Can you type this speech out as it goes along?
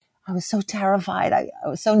I was so terrified. I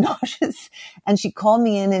was so nauseous. And she called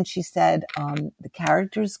me in and she said, the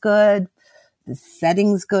character's good. The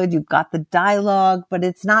setting's good. You've got the dialogue, but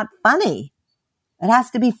it's not funny. It has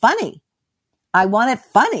to be funny. I want it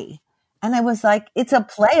funny. And I was like, it's a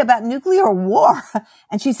play about nuclear war.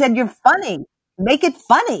 And she said, you're funny. Make it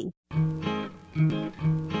funny.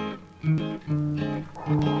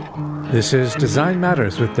 This is Design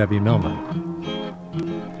Matters with Debbie Millman.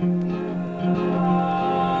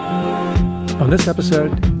 On this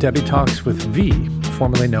episode, Debbie talks with V,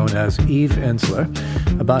 formerly known as Eve Ensler,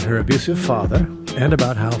 about her abusive father and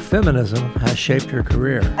about how feminism has shaped her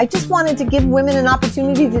career. I just wanted to give women an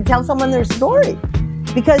opportunity to tell someone their story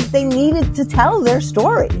because they needed to tell their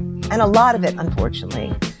story. And a lot of it,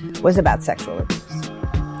 unfortunately, was about sexual abuse.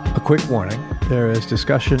 A quick warning, there is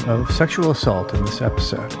discussion of sexual assault in this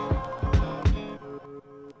episode.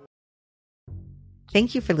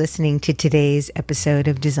 Thank you for listening to today's episode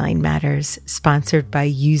of Design Matters, sponsored by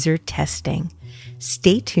User Testing.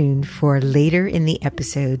 Stay tuned for later in the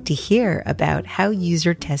episode to hear about how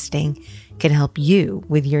user testing can help you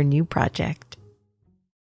with your new project.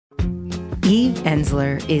 Eve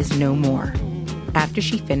Ensler is no more. After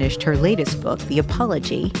she finished her latest book, The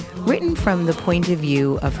Apology, written from the point of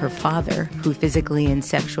view of her father, who physically and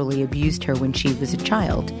sexually abused her when she was a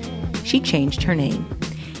child, she changed her name.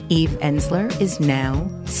 Eve Ensler is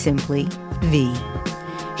now simply V.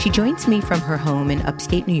 She joins me from her home in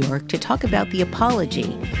upstate New York to talk about The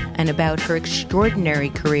Apology and about her extraordinary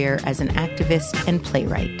career as an activist and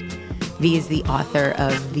playwright. V is the author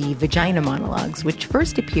of the Vagina Monologues, which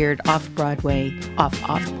first appeared off-Broadway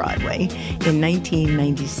in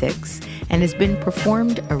 1996 and has been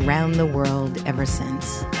performed around the world ever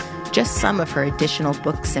since. Just some of her additional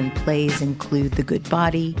books and plays include The Good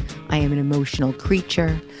Body, I Am an Emotional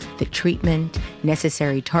Creature, The Treatment,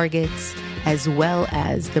 Necessary Targets, as well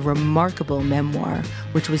as the remarkable memoir,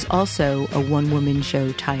 which was also a one-woman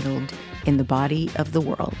show titled In the Body of the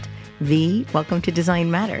World. V, welcome to Design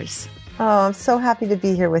Matters. Oh, I'm so happy to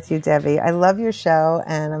be here with you, Debbie. I love your show,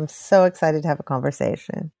 and I'm so excited to have a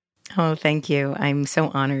conversation. Oh, thank you. I'm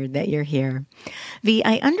so honored that you're here. V,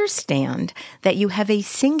 I understand that you have a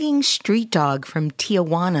singing street dog from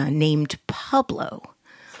Tijuana named Pablo.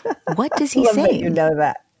 What does he Love sing? That you know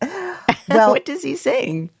that. Well, what does he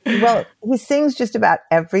sing? Well, he sings just about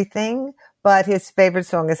everything, but his favorite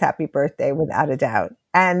song is Happy Birthday, without a doubt.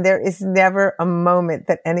 And there is never a moment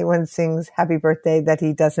that anyone sings Happy Birthday that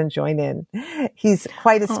he doesn't join in. He's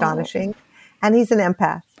quite astonishing. Oh. And he's an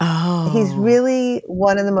empath. Oh. He's really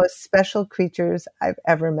one of the most special creatures I've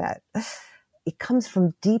ever met. It comes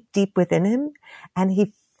from deep, deep within him, and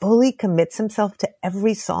he fully commits himself to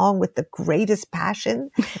every song with the greatest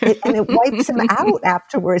passion, and it wipes him out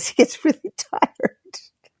afterwards. He gets really tired.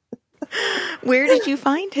 Where did you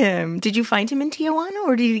find him? Did you find him in Tijuana,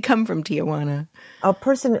 or did he come from Tijuana?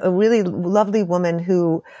 A really lovely woman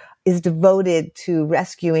who is devoted to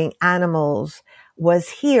rescuing animals was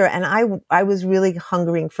here, and I was really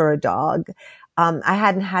hungering for a dog. I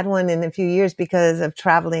hadn't had one in a few years because of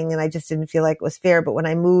traveling, and I just didn't feel like it was fair. But when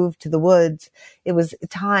I moved to the woods, it was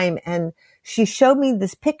time, and she showed me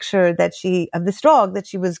this picture of this dog that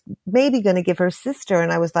she was maybe going to give her sister,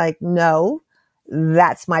 and I was like, no,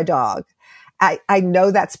 that's my dog. I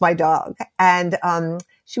know that's my dog. And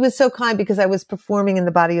she was so kind because I was performing in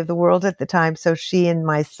the Body of the World at the time, so she and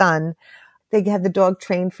my son, they had the dog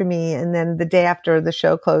trained for me. And then the day after the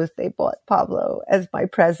show closed, they bought Pablo as my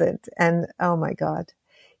present. And oh my God,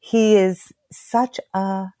 he is such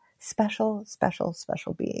a special, special,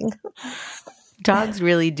 special being. Dogs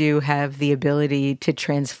really do have the ability to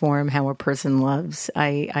transform how a person loves.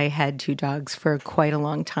 I had 2 dogs for quite a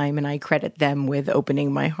long time, and I credit them with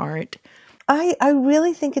opening my heart. I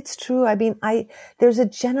really think it's true. I mean, there's a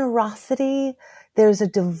generosity. There's a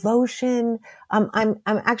devotion. I'm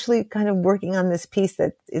actually kind of working on this piece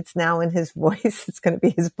that it's now in his voice. It's going to be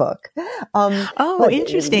his book.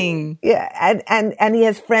 Interesting. Yeah. And he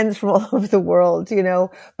has friends from all over the world, you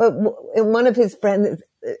know, but in one of his friends'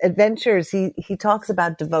 adventures, he talks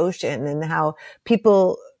about devotion and how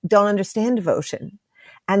people don't understand devotion.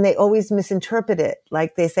 And they always misinterpret it.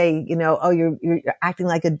 Like they say, you know, oh, you're acting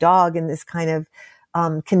like a dog in this kind of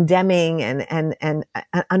condemning and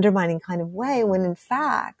undermining kind of way, when in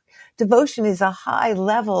fact, devotion is a high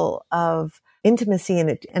level of intimacy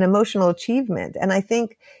and emotional achievement. And I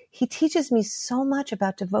think he teaches me so much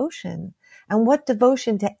about devotion and what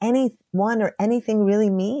devotion to anyone or anything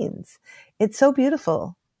really means. It's so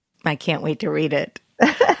beautiful. I can't wait to read it.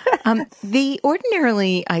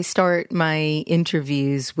 Ordinarily, I start my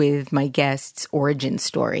interviews with my guests' origin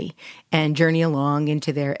story and journey along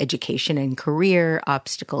into their education and career,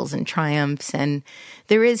 obstacles and triumphs. And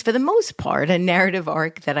there is, for the most part, a narrative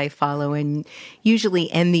arc that I follow and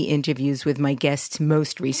usually end the interviews with my guests'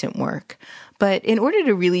 most recent work. But in order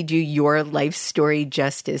to really do your life story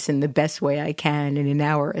justice in the best way I can in an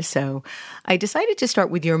hour or so, I decided to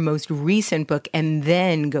start with your most recent book and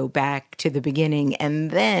then go back to the beginning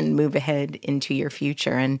and then move ahead into your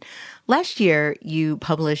future. And last year, you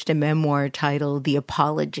published a memoir titled The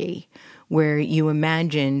Apology, where you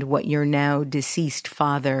imagined what your now deceased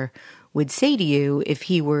father would say to you if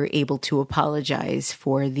he were able to apologize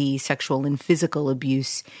for the sexual and physical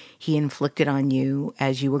abuse he inflicted on you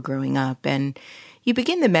as you were growing up. And you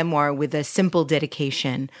begin the memoir with a simple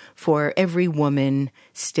dedication for every woman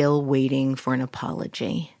still waiting for an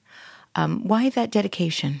apology. Why that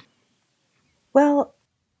dedication? Well,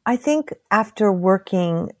 I think after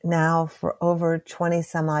working now for over 20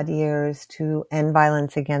 some odd years to end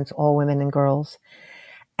violence against all women and girls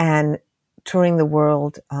and touring the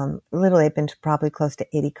world, literally I've been to probably close to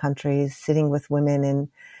 80 countries, sitting with women in,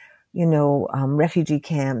 refugee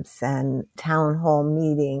camps and town hall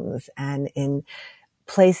meetings and in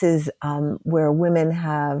places where women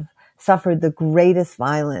have suffered the greatest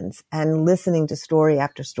violence, and listening to story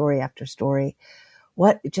after story after story.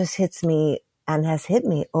 What just hits me and has hit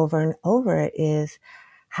me over and over is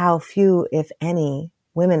how few, if any,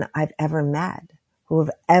 women I've ever met who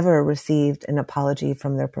have ever received an apology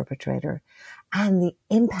from their perpetrator. And the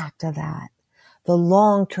impact of that, the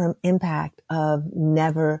long-term impact of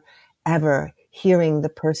never, ever hearing the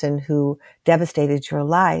person who devastated your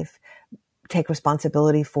life take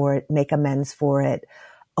responsibility for it, make amends for it,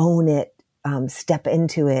 own it, step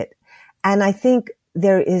into it. And I think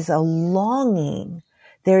there is a longing,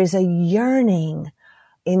 there is a yearning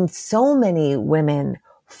in so many women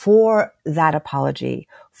for that apology,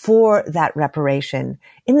 for that reparation.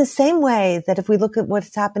 In the same way that if we look at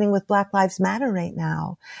what's happening with Black Lives Matter right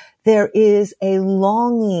now, there is a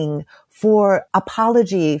longing for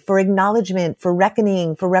apology, for acknowledgement, for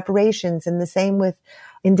reckoning, for reparations, and the same with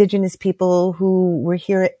Indigenous people who were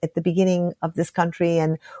here at the beginning of this country.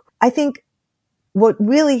 And I think what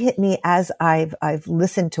really hit me as I've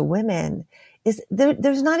listened to women is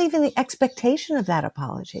there's not even the expectation of that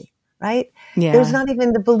apology. Right? Yeah. There's not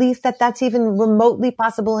even the belief that that's even remotely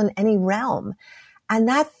possible in any realm. And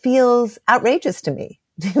that feels outrageous to me,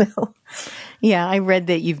 Yeah, I read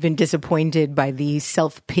that you've been disappointed by the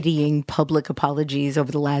self-pitying public apologies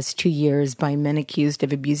over the last 2 years by men accused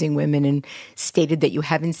of abusing women, and stated that you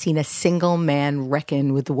haven't seen a single man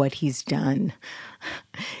reckon with what he's done.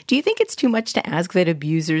 Do you think it's too much to ask that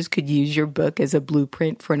abusers could use your book as a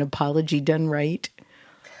blueprint for an apology done right?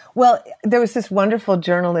 Well, there was this wonderful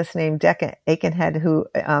journalist named Decca Aikenhead who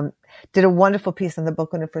did a wonderful piece on the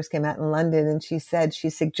book when it first came out in London. And she said she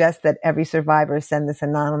suggests that every survivor send this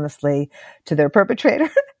anonymously to their perpetrator,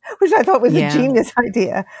 which I thought was a genius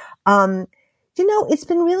idea. It's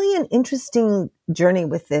been really an interesting journey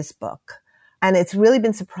with this book. And it's really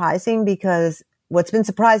been surprising because what's been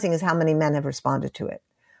surprising is how many men have responded to it.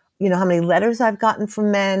 How many letters I've gotten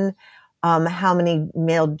from men, how many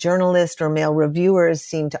male journalists or male reviewers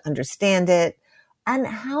seem to understand it, and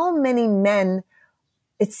how many men,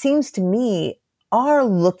 it seems to me, are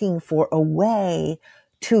looking for a way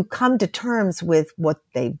to come to terms with what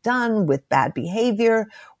they've done, with bad behavior,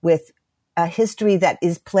 with a history that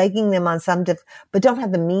is plaguing them on but don't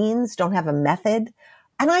have the means, don't have a method.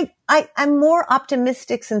 And I'm more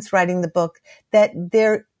optimistic since writing the book that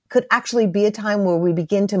there could actually be a time where we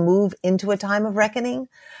begin to move into a time of reckoning.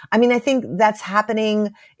 I mean, I think that's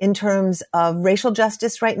happening in terms of racial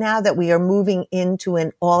justice right now, that we are moving into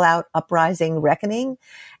an all-out uprising reckoning.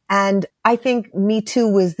 And I think Me Too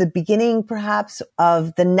was the beginning, perhaps,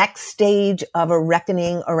 of the next stage of a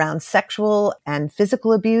reckoning around sexual and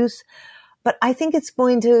physical abuse. But I think it's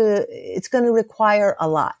going to require a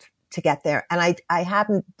lot to get there. And I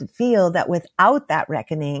happen to feel that without that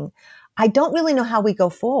reckoning, I don't really know how we go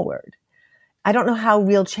forward. I don't know how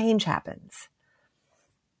real change happens.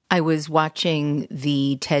 I was watching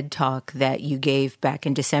the TED Talk that you gave back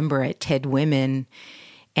in December at TED Women,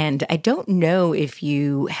 and I don't know if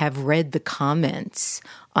you have read the comments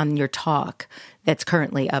on your talk that's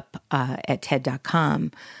currently up at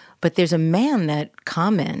TED.com, but there's a man that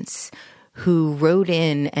comments who wrote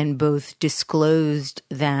in and both disclosed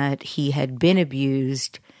that he had been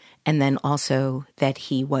abused and then also that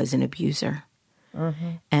he was an abuser. Mm-hmm.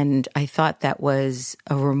 And I thought that was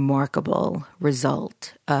a remarkable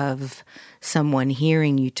result of someone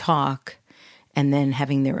hearing you talk and then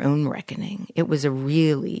having their own reckoning. It's a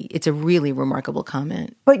really remarkable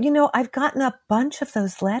comment. But, I've gotten a bunch of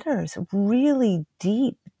those letters, really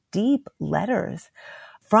deep, deep letters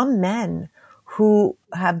from men who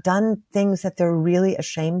have done things that they're really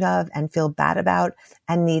ashamed of and feel bad about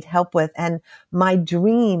and need help with. And my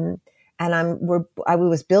dream, and I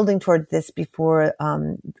was building toward this before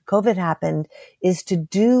COVID happened, is to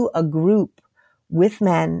do a group with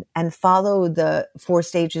men and follow the 4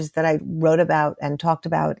 stages that I wrote about and talked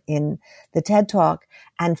about in the TED Talk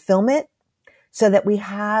and film it so that we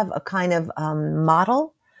have a kind of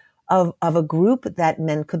model of a group that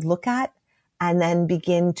men could look at and then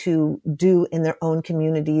begin to do in their own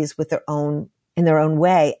communities in their own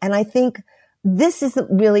way. And I think this is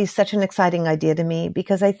really such an exciting idea to me,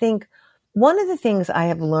 because I think one of the things I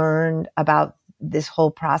have learned about this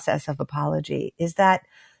whole process of apology is that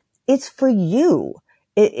it's for you.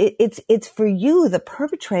 It's for you, the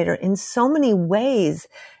perpetrator, in so many ways,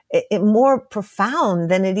 more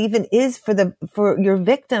profound than it even is for your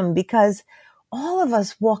victim, because all of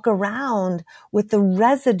us walk around with the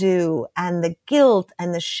residue and the guilt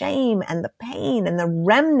and the shame and the pain and the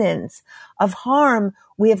remnants of harm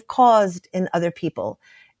we have caused in other people.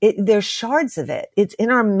 There's shards of it. It's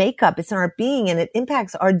in our makeup. It's in our being, and it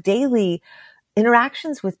impacts our daily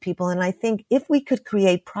interactions with people. And I think if we could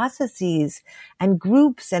create processes and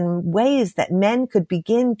groups and ways that men could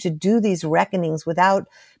begin to do these reckonings without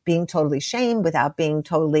being totally shamed, without being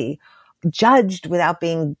totally judged, without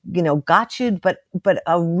being, gotcha'd, but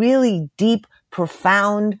a really deep,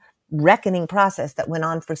 profound reckoning process that went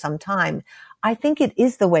on for some time, I think it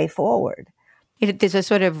is the way forward. There's a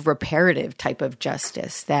sort of reparative type of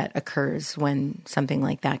justice that occurs when something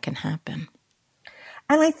like that can happen.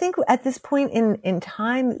 And I think at this point in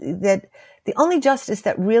time that the only justice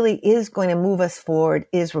that really is going to move us forward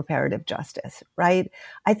is reparative justice, right?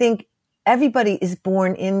 I think everybody is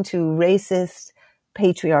born into racist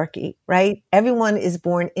patriarchy, right? Everyone is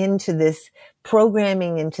born into this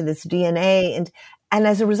programming, into this DNA. And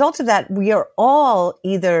as a result of that, we are all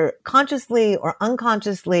either consciously or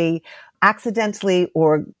unconsciously, accidentally,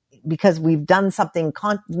 or because we've done something,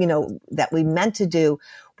 that we meant to do,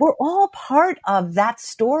 we're all part of that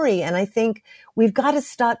story. And I think we've got to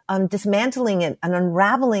start dismantling it and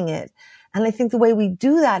unraveling it. And I think the way we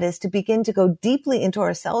do that is to begin to go deeply into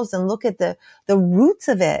ourselves and look at the roots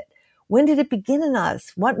of it. When did it begin in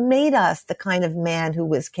us? What made us the kind of man who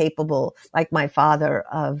was capable, like my father,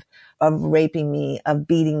 of raping me, of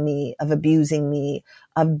beating me, of abusing me,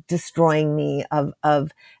 of destroying me,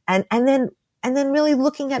 and then really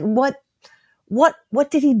looking at what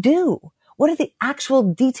did he do? What are the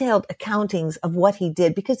actual detailed accountings of what he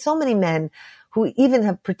did? Because so many men who even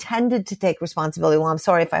have pretended to take responsibility. Well, I'm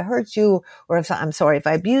sorry if I hurt you, or I'm sorry if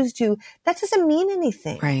I abused you. That doesn't mean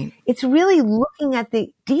anything. Right. It's really looking at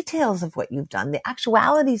the details of what you've done, the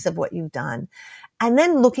actualities of what you've done, and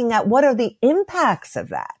then looking at what are the impacts of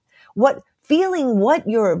that. Feeling what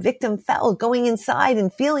your victim felt, going inside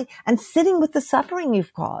and feeling and sitting with the suffering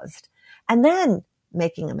you've caused, and then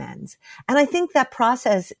making amends. And I think that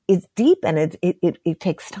process is deep and it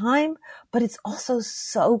takes time, but it's also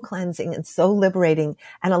so cleansing and so liberating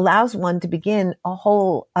and allows one to begin a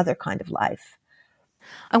whole other kind of life.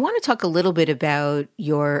 I want to talk a little bit about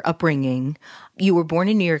your upbringing. You were born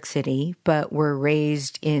in New York City, but were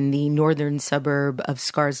raised in the northern suburb of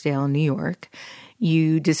Scarsdale, New York.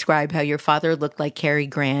 You describe how your father looked like Cary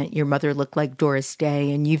Grant, your mother looked like Doris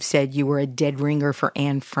Day, and you've said you were a dead ringer for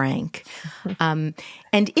Anne Frank. And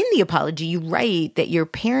in the apology, you write that your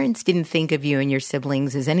parents didn't think of you and your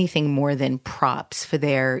siblings as anything more than props for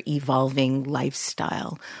their evolving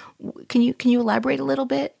lifestyle. Can you elaborate a little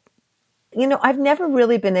bit? I've never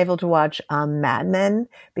really been able to watch Mad Men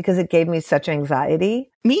because it gave me such anxiety.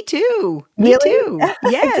 Me too. Really? Me too.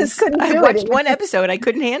 Yes. I just couldn't do it. I watched one episode. I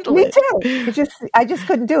couldn't handle Me it. too. I just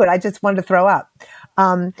couldn't do it. I just wanted to throw up.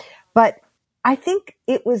 But I think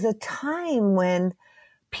it was a time when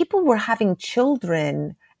people were having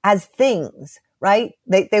children as things, right?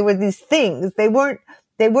 They were these things. They weren't,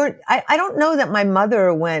 I don't know that my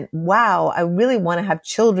mother went, wow, I really want to have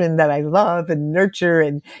children that I love and nurture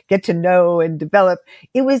and get to know and develop.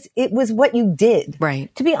 It was what you did.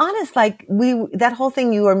 Right. To be honest, that whole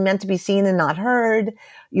thing, you were meant to be seen and not heard.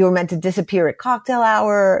 You were meant to disappear at cocktail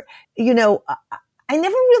hour. I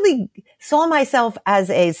never really saw myself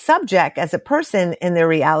as a subject, as a person in their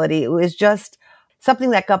reality. It was just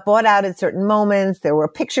something that got bought out at certain moments. There were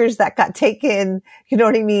pictures that got taken. You know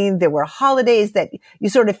what I mean? There were holidays that you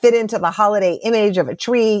sort of fit into the holiday image of a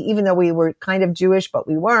tree, even though we were kind of Jewish, but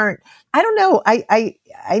we weren't. I don't know. I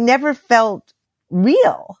never felt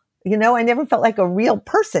real. I never felt like a real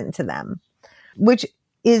person to them. which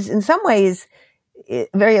is in some ways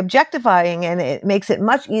very objectifying, and it makes it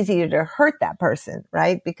much easier to hurt that person,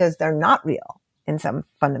 right? Because they're not real in some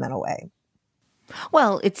fundamental way.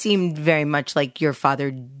 Well, it seemed very much like your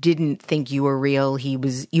father didn't think you were real.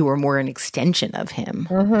 You were more an extension of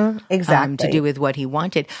him. Exactly. To do with what he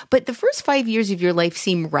wanted. But the first 5 years of your life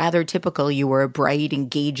seem rather typical. You were a bright,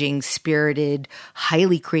 engaging, spirited,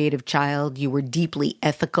 highly creative child. You were deeply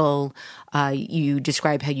ethical. You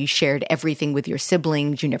describe how you shared everything with your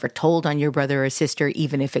siblings. You never told on your brother or sister,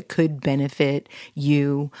 even if it could benefit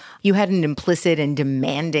you. You had an implicit and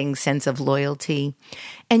demanding sense of loyalty.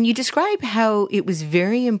 And you describe how it was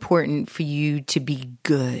very important for you to be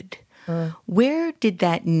good. Where did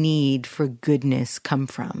that need for goodness come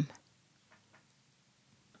from?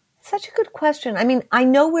 Such a good question. I mean, I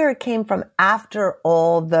know where it came from after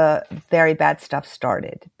all the very bad stuff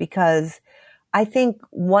started, because I think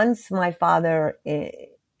once my father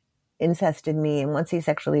incested me, and once he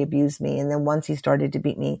sexually abused me, and then once he started to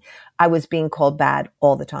beat me, I was being called bad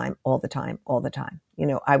all the time. You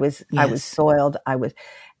know, I was soiled.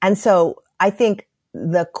 And so I think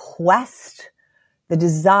the quest, the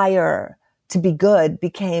desire to be good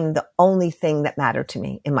became the only thing that mattered to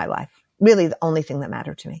me in my life. Really the only thing that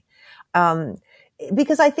mattered to me.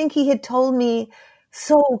 Because I think he had told me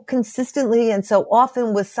so consistently and so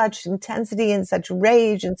often with such intensity and such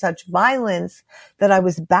rage and such violence that I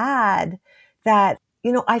was bad, that,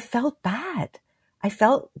 you know, I felt bad. I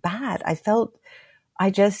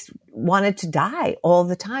just wanted to die all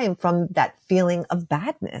the time from that feeling of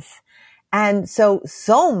badness. And so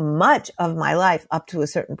much of my life up to a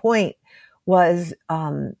certain point was,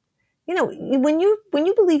 you know, when you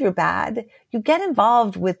believe you're bad, you get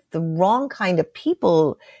involved with the wrong kind of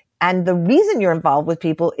people. And the reason you're involved with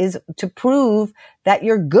people is to prove that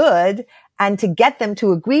you're good and to get them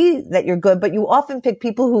to agree that you're good. But you often pick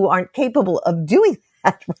people who aren't capable of doing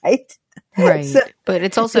that, right? Right. So, but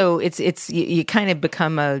it's also, you kind of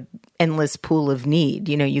become a endless pool of need.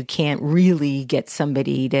 You know, you can't really get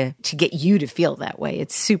somebody to get you to feel that way.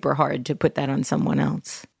 It's super hard to put that on someone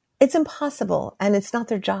else. It's impossible, and it's not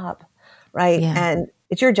their job, right? Yeah. And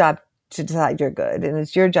it's your job to decide you're good, and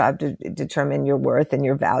it's your job to determine your worth and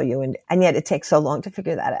your value. And yet it takes so long to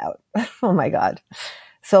figure that out. Oh my God.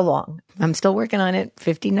 So long. I'm still working on it.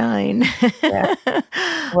 59. Yeah.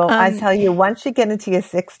 Well, I tell you, once you get into your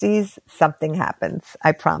 60s, something happens.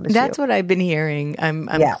 I promise That's what I've been hearing. I'm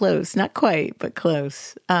close. Not quite, but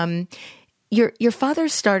close. Your father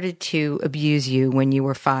started to abuse you when you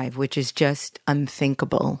were 5, which is just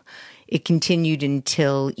unthinkable. It continued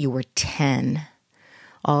until you were 10.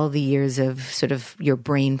 All the years of sort of your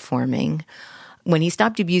brain forming. When he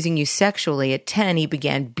stopped abusing you sexually at 10, he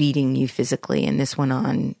began beating you physically, and this went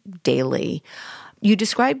on daily. You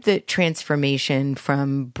described the transformation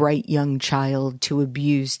from bright young child to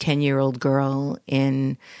abused 10-year-old girl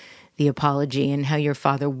in The Apology, and how your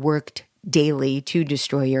father worked daily to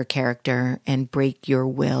destroy your character and break your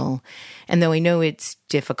will. And though I know it's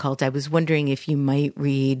difficult, I was wondering if you might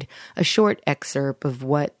read a short excerpt of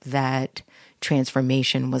what that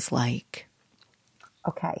transformation was like.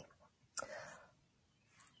 Okay.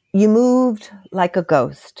 You moved like a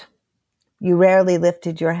ghost. You rarely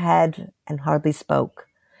lifted your head and hardly spoke.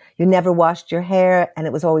 You never washed your hair, and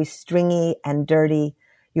it was always stringy and dirty.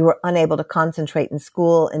 You were unable to concentrate in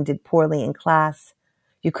school and did poorly in class.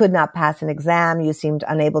 You could not pass an exam. You seemed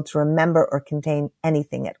unable to remember or contain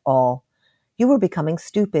anything at all. You were becoming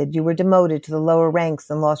stupid. You were demoted to the lower ranks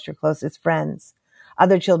and lost your closest friends.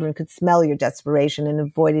 Other children could smell your desperation and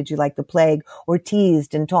avoided you like the plague, or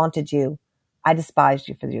teased and taunted you. I despised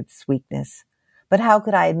you for your weakness. But how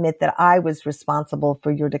could I admit that I was responsible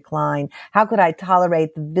for your decline? How could I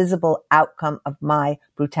tolerate the visible outcome of my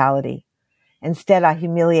brutality? Instead, I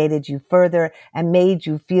humiliated you further and made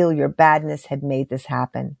you feel your badness had made this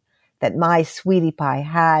happen, that my sweetie pie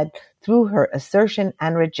had, through her assertion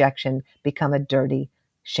and rejection, become a dirty,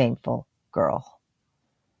 shameful girl.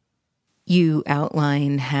 You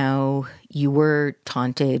outline how you were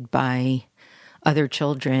taunted by other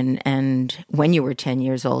children, and when you were 10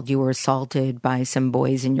 years old, you were assaulted by some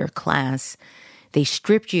boys in your class. They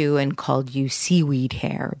stripped you and called you seaweed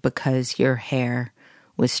hair because your hair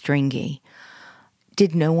was stringy.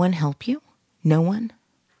 Did no one help you? No one?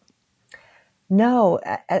 No.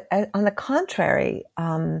 On the contrary,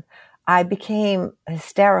 I became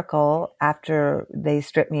hysterical after they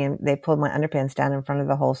stripped me and they pulled my underpants down in front of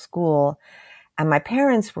the whole school. And my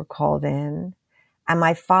parents were called in. And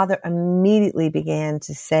my father immediately began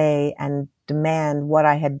to say and demand what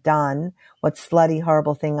I had done, what slutty,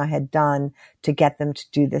 horrible thing I had done to get them to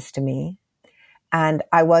do this to me. And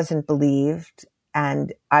I wasn't believed.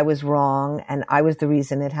 and I was wrong and I was the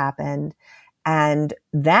reason it happened. And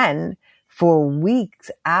then for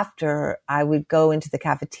weeks after, I would go into the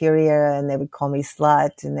cafeteria and they would call me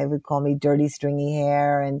slut and they would call me dirty, stringy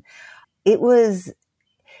hair. And it was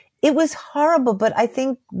horrible. But I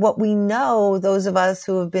think what we know, those of us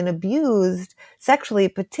who have been abused sexually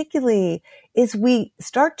particularly, is we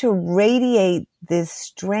start to radiate this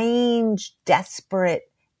strange, desperate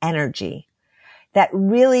energy that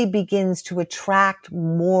really begins to attract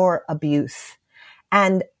more abuse.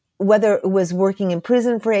 And whether it was working in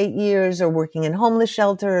prison for 8 years or working in homeless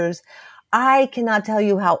shelters, I cannot tell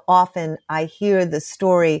you how often I hear the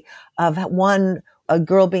story of a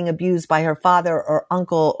girl being abused by her father or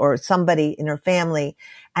uncle or somebody in her family.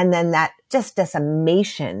 And then that just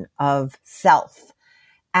decimation of self.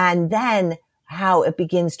 And then how it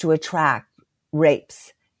begins to attract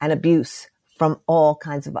rapes and abuse from all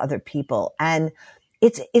kinds of other people. And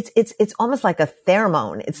it's almost like a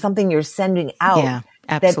pheromone. It's something you're sending out. Yeah,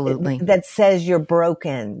 absolutely. That says you're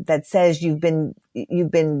broken, that says you've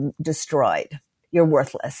been destroyed. You're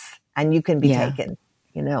worthless and you can be taken,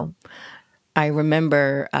 you know. I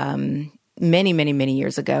remember many, many, many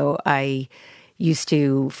years ago, I used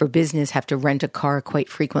to, for business, have to rent a car quite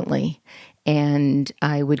frequently. And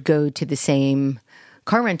I would go to the same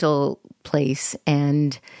car rental place.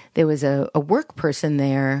 And there was a work person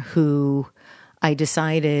there who I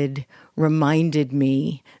decided reminded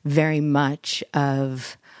me very much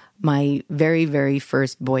of my very, very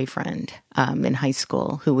first boyfriend in high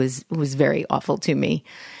school, who was very awful to me.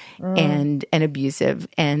 And abusive.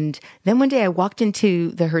 And then one day I walked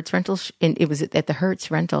into the Hertz rental, and it was at the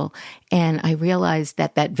Hertz rental, and I realized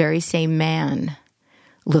that that very same man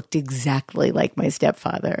looked exactly like my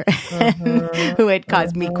stepfather, who had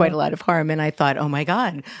caused me quite a lot of harm. And I thought, oh my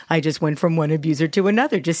God, I just went from one abuser to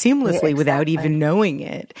another just seamlessly without even knowing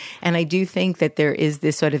it. And I do think that there is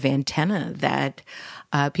this sort of antenna that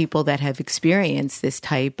people that have experienced this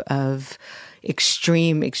type of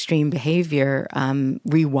extreme behavior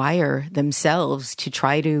rewire themselves to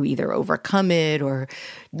try to either overcome it or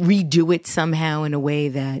redo it somehow in a way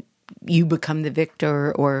that you become the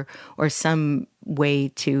victor, or some way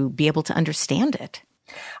to be able to understand it.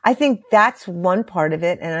 I think that's one part of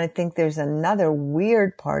it. And I think there's another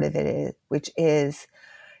weird part of it, which is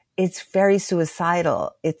it's very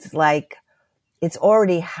suicidal. It's like it's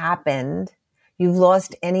already happened. You've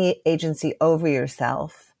lost any agency over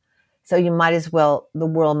yourself. So the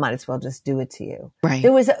world might as well just do it to you. Right.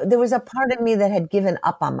 There was a part of me that had given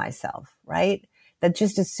up on myself, right? That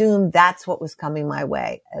just assumed that's what was coming my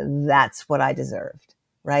way. That's what I deserved,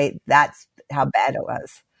 right? That's how bad it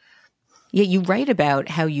was. Yeah, you write about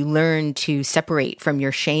how you learned to separate from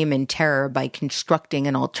your shame and terror by constructing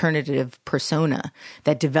an alternative persona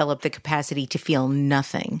that developed the capacity to feel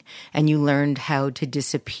nothing, and you learned how to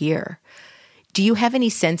disappear. Do you have any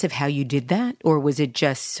sense of how you did that, or was it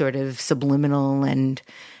just sort of subliminal and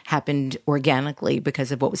happened organically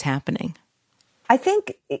because of what was happening? I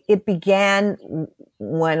think it began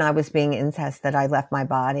when I was being incest, that I left my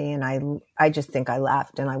body, and I just think I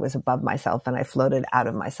left and I was above myself and I floated out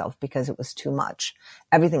of myself because it was too much.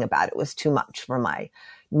 Everything about it was too much for my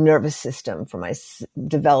nervous system, for my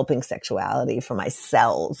developing sexuality, for my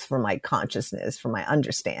cells, for my consciousness, for my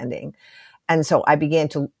understanding. And so I began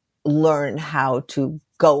to learn how to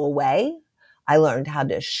go away. I learned how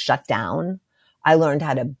to shut down. I learned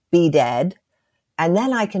how to be dead. And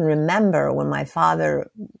then I can remember when my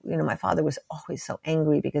father was always so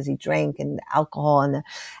angry because he drank and alcohol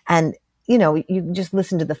and you just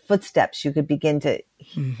listen to the footsteps. You could begin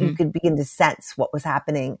to sense what was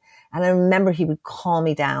happening. And I remember he would call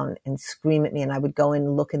me down and scream at me, and I would go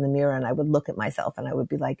and look in the mirror and I would look at myself and I would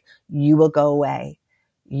be like, you will go away.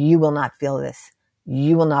 You will not feel this.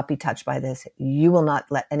 You will not be touched by this. You will not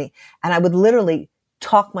and I would literally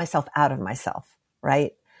talk myself out of myself.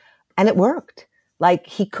 Right. And it worked. Like,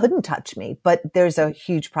 he couldn't touch me, but there's a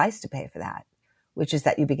huge price to pay for that, which is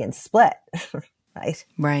that you begin to split. Right.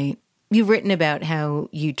 Right. You've written about how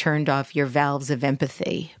you turned off your valves of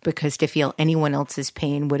empathy because to feel anyone else's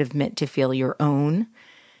pain would have meant to feel your own,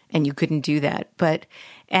 and you couldn't do that. But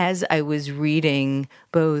as I was reading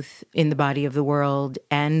both In the Body of the World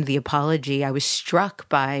and The Apology, I was struck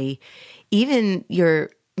by even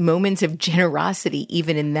your moments of generosity,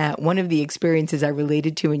 even in that. One of the experiences I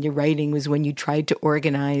related to in your writing was when you tried to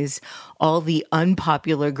organize all the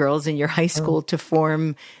unpopular girls in your high school to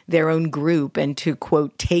form their own group and to,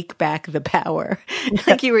 quote, take back the power.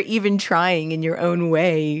 Like you were even trying in your own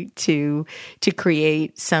way to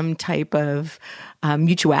create some type of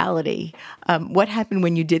mutuality. What happened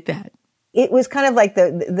when you did that? it was kind of like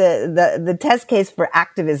the test case for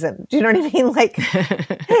activism. Do you know what I mean? Like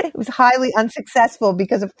it was highly unsuccessful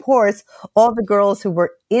because, of course, all the girls who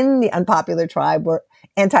were in the unpopular tribe were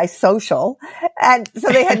antisocial. And so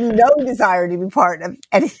they had no desire to be part of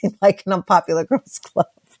anything like an unpopular girls club.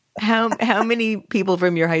 How many people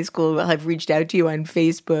from your high school have reached out to you on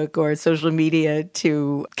Facebook or social media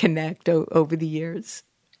to connect over the years?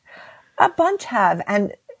 A bunch have.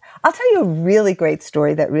 And I'll tell you a really great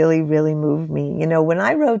story that really, really moved me. You know, when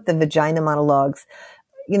I wrote the Vagina Monologues,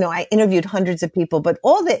 you know, I interviewed hundreds of people, but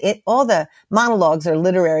all the monologues are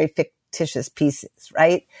literary fictitious pieces,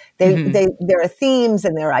 right? There are themes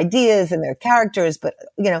and there are ideas and there are characters, but,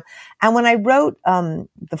 you know, and when I wrote,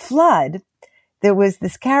 The Flood, there was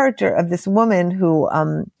this character of this woman who,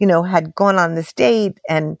 you know, had gone on this date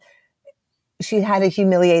and she had a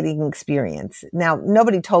humiliating experience. Now,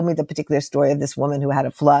 nobody told me the particular story of this woman who had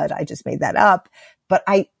a flood. I just made that up. But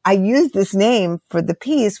I used this name for the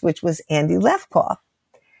piece, which was Andy Lefkoff.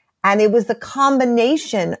 And it was the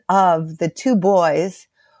combination of the two boys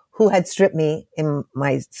who had stripped me in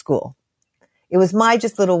my school. It was my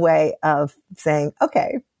just little way of saying,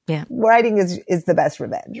 okay, yeah, writing is the best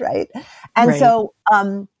revenge, right? And right. So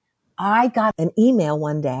I got an email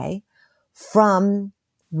one day from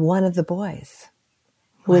one of the boys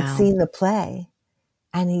who had seen the play.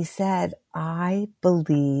 And he said, I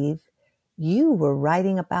believe you were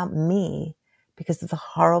writing about me because of the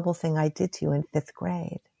horrible thing I did to you in 5th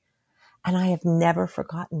grade. And I have never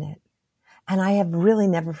forgotten it. And I have really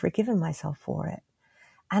never forgiven myself for it.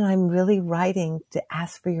 And I'm really writing to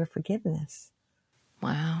ask for your forgiveness.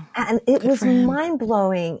 Wow. And it was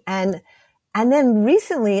mind-blowing. And then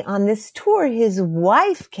recently on this tour, his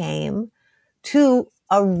wife came to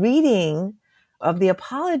a reading of the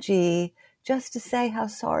apology just to say how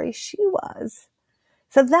sorry she was.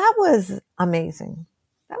 So that was amazing.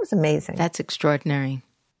 That was amazing. That's extraordinary.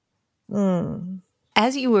 Mm.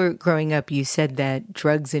 As you were growing up, you said that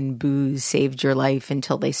drugs and booze saved your life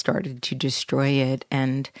until they started to destroy it.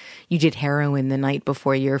 And you did heroin the night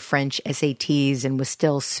before your French SATs and was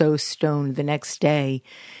still so stoned the next day,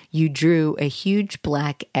 you drew a huge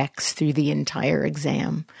black X through the entire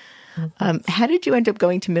exam. Mm-hmm. How did you end up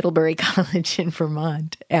going to Middlebury College in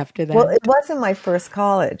Vermont after that? Well, it wasn't my first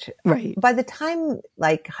college. Right. By the time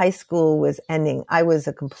like high school was ending, I was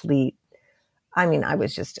just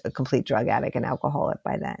a complete drug addict and alcoholic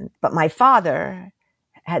by then. But my father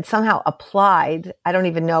had somehow applied, I don't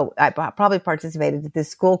even know, I probably participated at this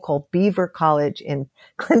school called Beaver College in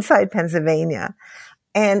Glenside, Pennsylvania.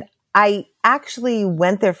 And I actually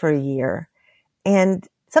went there for a year. And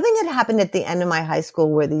something had happened at the end of my high school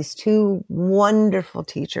where these two wonderful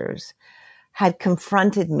teachers had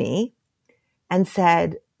confronted me and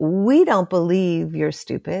said, we don't believe you're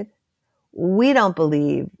stupid. We don't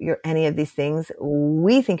believe you're any of these things.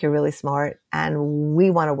 We think you're really smart and we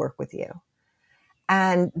want to work with you.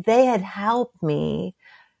 And they had helped me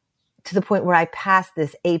to the point where I passed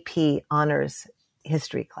this AP honors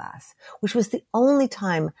history class, which was the only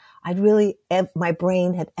time my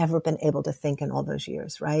brain had ever been able to think in all those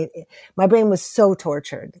years, right? My brain was so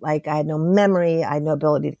tortured. Like I had no memory. I had no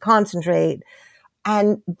ability to concentrate.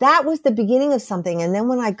 And that was the beginning of something. And then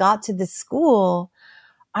when I got to this school,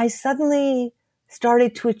 I suddenly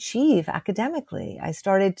started to achieve academically. I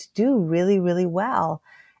started to do really, really well.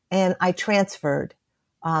 And I transferred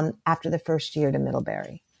after the first year to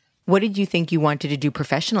Middlebury. What did you think you wanted to do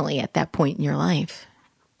professionally at that point in your life?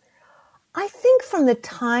 I think from the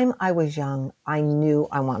time I was young, I knew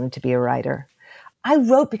I wanted to be a writer. I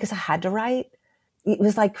wrote because I had to write. It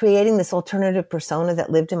was like creating this alternative persona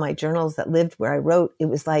that lived in my journals, that lived where I wrote. It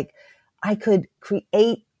was like I could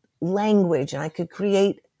create language and I could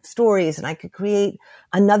create stories and I could create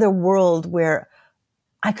another world where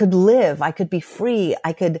I could live, I could be free,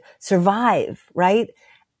 I could survive, right?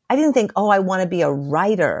 I didn't think, I want to be a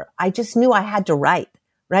writer. I just knew I had to write,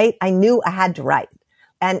 right? I knew I had to write.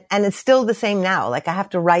 And it's still the same now. Like I have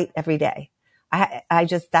to write every day.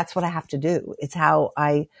 That's what I have to do. It's how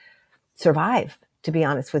I survive, to be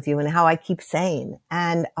honest with you, and how I keep sane.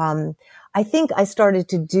 And, I think I started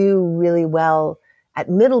to do really well at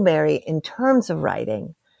Middlebury in terms of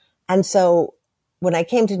writing. And so when I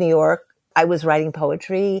came to New York, I was writing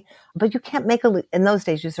poetry, but you can't in those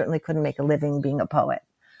days, you certainly couldn't make a living being a poet.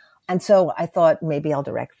 And so I thought maybe I'll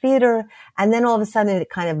direct theater. And then all of a sudden it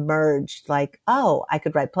kind of merged like, I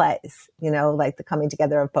could write plays, like the coming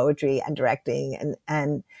together of poetry and directing.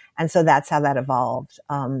 And so that's how that evolved.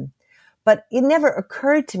 But it never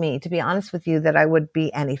occurred to me, to be honest with you, that I would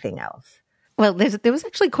be anything else. Well, there was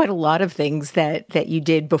actually quite a lot of things that you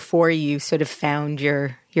did before you sort of found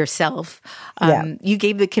your yourself. Yeah. You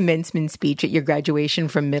gave the commencement speech at your graduation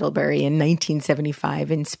from Middlebury in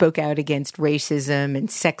 1975 and spoke out against racism and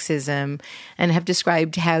sexism, and have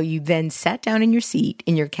described how you then sat down in your seat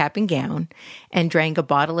in your cap and gown and drank a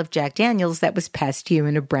bottle of Jack Daniels that was passed to you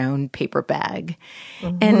in a brown paper bag.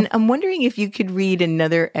 Mm-hmm. And I'm wondering if you could read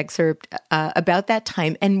another excerpt about that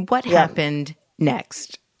time and what happened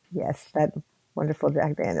next. Yes, that wonderful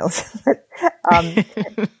Jack Daniels.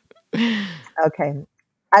 Okay.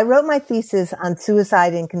 I wrote my thesis on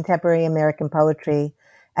suicide in contemporary American poetry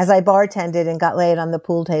as I bartended and got laid on the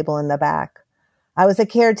pool table in the back. I was a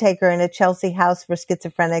caretaker in a Chelsea house for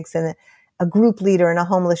schizophrenics and a group leader in a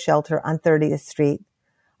homeless shelter on 30th Street.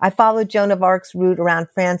 I followed Joan of Arc's route around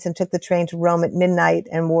France and took the train to Rome at midnight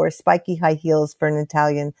and wore spiky high heels for an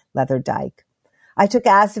Italian leather dyke. I took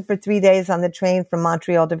acid for 3 days on the train from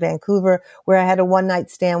Montreal to Vancouver, where I had a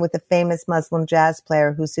one-night stand with a famous Muslim jazz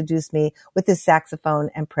player who seduced me with his saxophone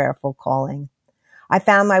and prayerful calling. I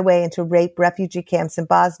found my way into rape refugee camps in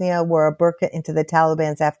Bosnia, wore a burqa into the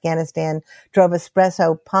Taliban's Afghanistan, drove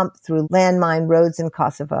espresso pump through landmine roads in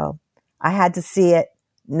Kosovo. I had to see it,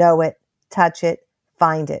 know it, touch it,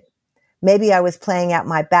 find it. Maybe I was playing out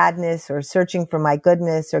my badness or searching for my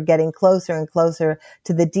goodness or getting closer and closer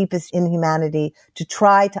to the deepest inhumanity to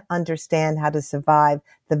try to understand how to survive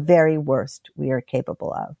the very worst we are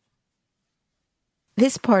capable of.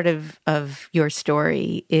 This part of your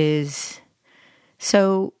story is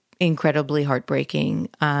so incredibly heartbreaking.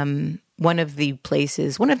 One of the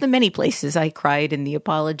many places I cried in the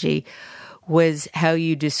apology was how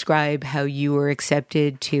you describe how you were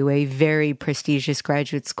accepted to a very prestigious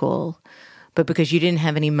graduate school, but because you didn't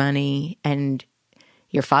have any money and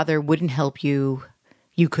your father wouldn't help you,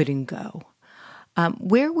 you couldn't go.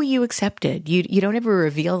 Where were you accepted? You don't ever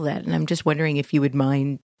reveal that, and I'm just wondering if you would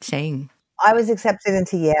mind saying. I was accepted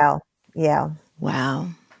into Yale. Yeah. Wow.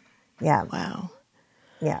 Yeah. Wow.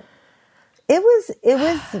 Yeah. It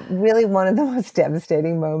was really one of the most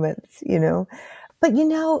devastating moments, But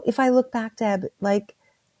if I look back, Deb,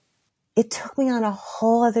 it took me on a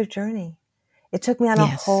whole other journey.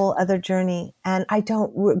 And I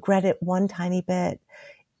don't regret it one tiny bit.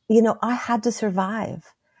 I had to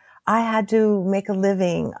survive. I had to make a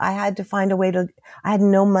living. I had to find a way I had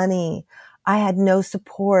no money. I had no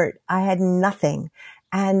support. I had nothing.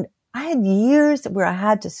 And I had years where I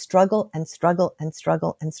had to struggle and struggle and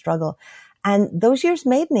struggle and struggle. And those years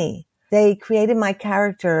made me. They created my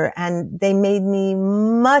character, and they made me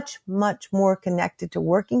much, much more connected to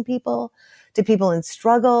working people, to people in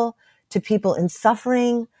struggle, to people in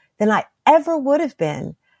suffering than I ever would have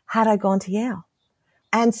been had I gone to Yale.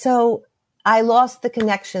 And so I lost the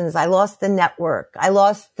connections. I lost the network. I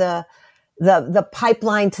lost the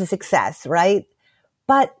pipeline to success, right?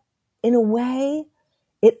 But in a way,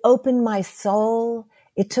 it opened my soul.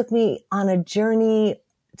 It took me on a journey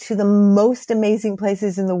to the most amazing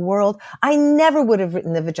places in the world. I never would have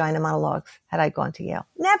written the Vagina Monologues had I gone to Yale.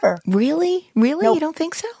 Never. Really? Really? Nope. You don't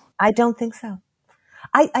think so? I don't think so.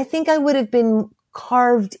 I think I would have been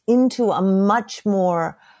carved into a much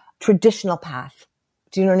more traditional path.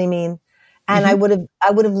 Do you know what I mean? And I would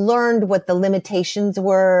have learned what the limitations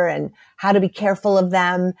were and how to be careful of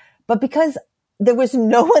them. But because there was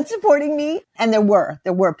no one supporting me, and there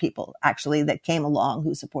were people actually that came along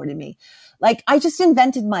who supported me. I just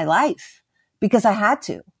invented my life because I had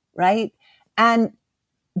to, right? And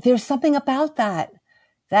there's something about that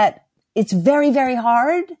it's very, very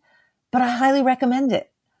hard, but I highly recommend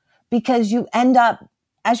it because you end up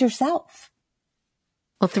as yourself.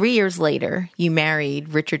 Well, 3 years later, you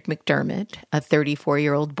married Richard McDermott, a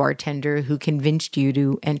 34-year-old bartender who convinced you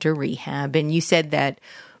to enter rehab. And you said that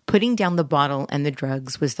putting down the bottle and the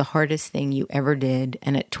drugs was the hardest thing you ever did.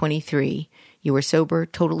 And at 23, you were sober,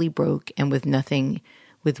 totally broke, and with nothing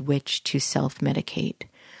with which to self-medicate.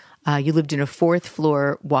 You lived in a fourth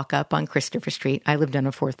floor walk up on Christopher Street. I lived on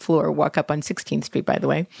a fourth floor walk up on 16th Street, by the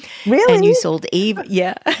way. Really? And you sold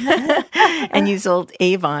and you sold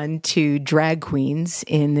Avon to drag queens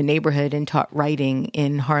in the neighborhood and taught writing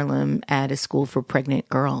in Harlem at a school for pregnant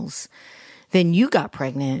girls. Then you got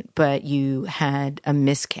pregnant, but you had a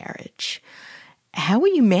miscarriage. How were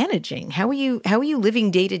you managing? How were you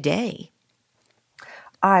living day to day?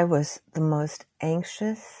 I was the most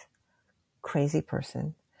anxious, crazy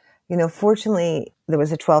person. Fortunately, there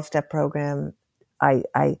was a 12-step program.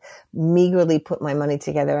 I meagerly put my money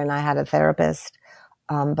together and I had a therapist.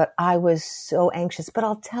 But I was so anxious. But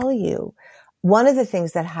I'll tell you, one of the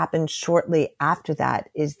things that happened shortly after that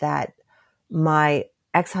is that my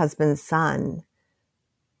ex-husband's son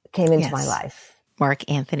came into my life. Mark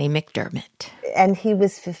Anthony McDermott. And he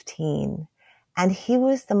was 15. And he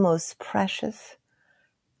was the most precious,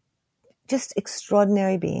 just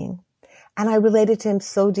extraordinary being. And I related to him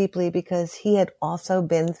so deeply because he had also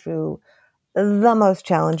been through the most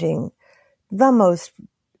challenging, the most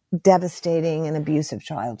devastating and abusive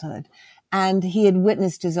childhood. And he had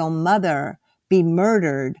witnessed his own mother be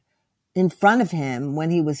murdered in front of him when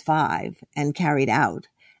he was 5 and carried out,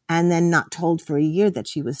 and then not told for a year that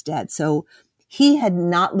she was dead. So he had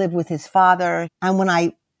not lived with his father. And when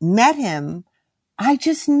I met him, I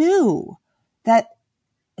just knew that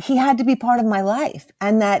he had to be part of my life,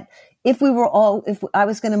 and that if I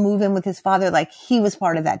was going to move in with his father, like, he was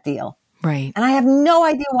part of that deal. Right. And I have no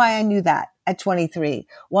idea why I knew that at 23,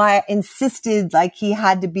 why I insisted like he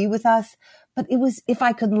had to be with us. But it was, if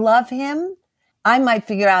I could love him, I might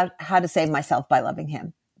figure out how to save myself by loving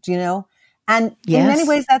him. Do you know? And in many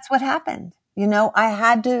ways, that's what happened. You know, I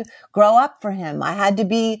had to grow up for him. I had to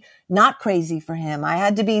be not crazy for him. I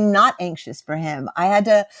had to be not anxious for him. I had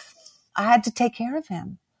to take care of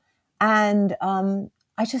him. And,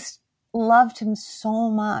 I just loved him so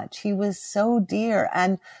much. He was so dear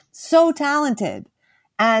and so talented.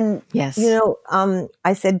 And, yes, you know,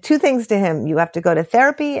 I said 2 things to him. You have to go to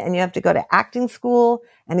therapy and you have to go to acting school.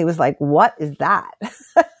 And he was like, what is that?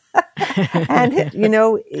 And, you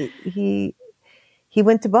know, he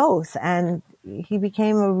went to both, and he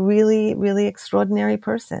became a really, really extraordinary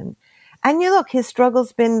person. And you look, his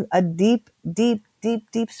struggle's been a deep, deep,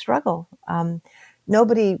 deep, deep struggle.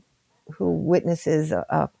 Nobody who witnesses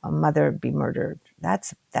a mother be murdered,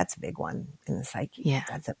 that's a big one in the psyche. Yeah.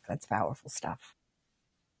 That's powerful stuff.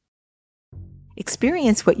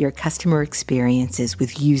 Experience what your customer experiences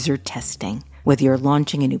with user testing. Whether you're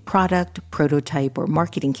launching a new product, prototype, or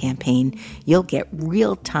marketing campaign, you'll get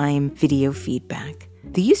real-time video feedback.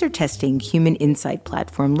 The user testing human insight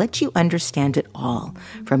platform lets you understand it all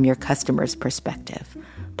from your customer's perspective.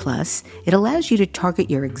 Plus, it allows you to target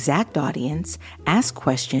your exact audience, ask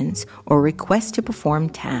questions, or request to perform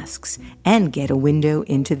tasks, and get a window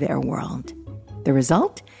into their world. The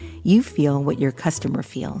result? You feel what your customer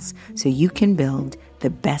feels, so you can build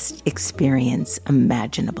the best experience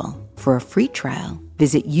imaginable. For a free trial,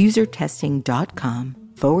 visit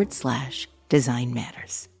usertesting.com/Design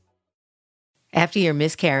Matters. After your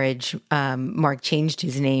miscarriage, Mark changed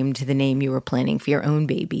his name to the name you were planning for your own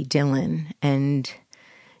baby, Dylan. And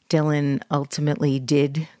Dylan ultimately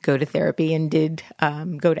did go to therapy and did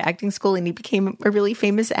go to acting school, and he became a really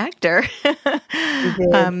famous actor.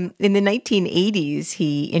 In the 1980s,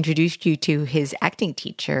 he introduced you to his acting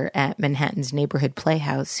teacher at Manhattan's Neighborhood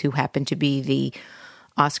Playhouse, who happened to be the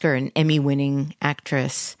Oscar and Emmy-winning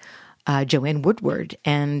actress Joanne Woodward.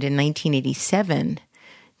 And in 1987,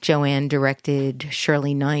 Joanne directed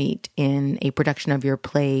Shirley Knight in a production of your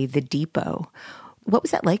play, The Depot. What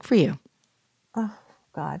was that like for you? Oh,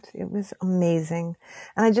 God, it was amazing.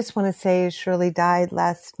 And I just want to say Shirley died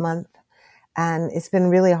last month, and it's been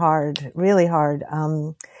really hard, really hard.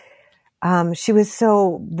 She was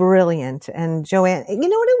so brilliant. And Joanne, you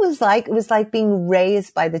know what it was like? It was like being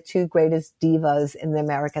raised by the 2 greatest divas in the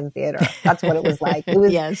American theater. That's what it was like. It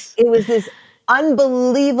was, yes. It was this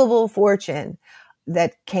unbelievable fortune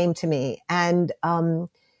that came to me. And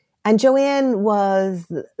Joanne was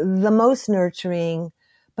the most nurturing,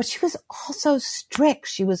 but she was also strict.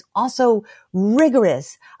 She was also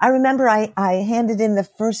rigorous. I remember I handed in the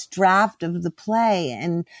first draft of the play,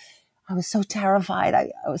 and I was so terrified.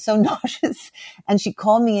 I was so nauseous. And she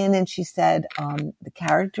called me in and she said, the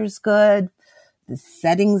character's good. The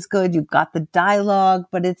setting's good. You've got the dialogue,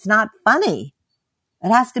 but it's not funny.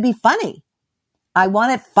 It has to be funny. I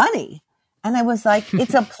want it funny. And I was like,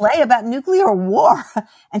 it's a play about nuclear war.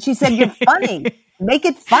 And she said, you're funny. Make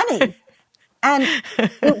it funny. And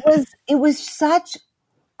it was such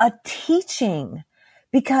a teaching,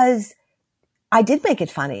 because I did make it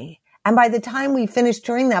funny. And by the time we finished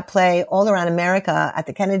touring that play all around America, at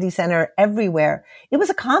the Kennedy Center, everywhere, it was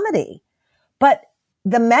a comedy. But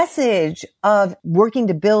the message of working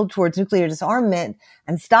to build towards nuclear disarmament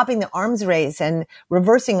and stopping the arms race and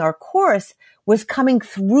reversing our course was coming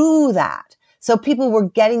through that. So people were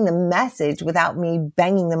getting the message without me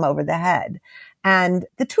banging them over the head. And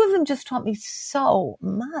the 2 of them just taught me so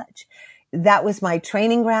much. That was my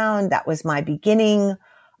training ground. That was my beginning.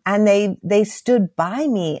 And they stood by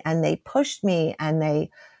me, and they pushed me, and they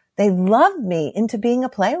loved me into being a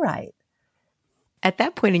playwright. At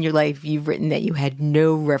that point in your life, you've written that you had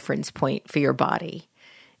no reference point for your body.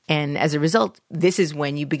 And as a result, this is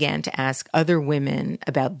when you began to ask other women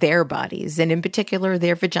about their bodies, and in particular,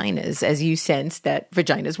 their vaginas, as you sensed that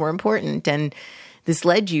vaginas were important. And this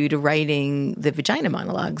led you to writing the Vagina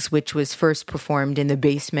Monologues, which was first performed in the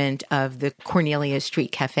basement of the Cornelia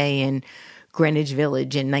Street Cafe in Greenwich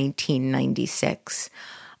Village in 1996.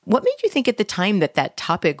 What made you think at the time that that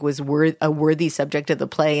topic was a worthy subject of the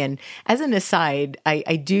play? And as an aside,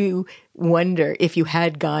 I do wonder if you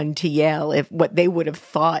had gone to Yale, if what they would have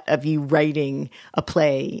thought of you writing a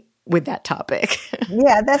play with that topic.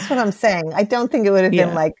 Yeah, that's what I'm saying. I don't think it would have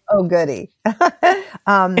been like, oh, goody.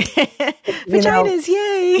 Vaginas,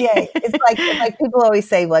 yay. Yeah, it's like people always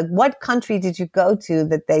say, like, what country did you go to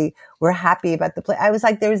that they were happy about the play? I was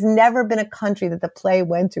like, there's never been a country that the play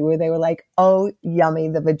went to where they were like, oh, yummy,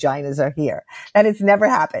 the vaginas are here. That has never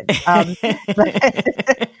happened.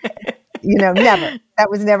 Never. That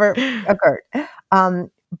was never occurred.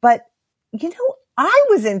 But, I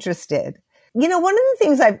was interested. One of the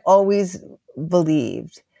things I've always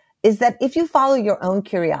believed is that if you follow your own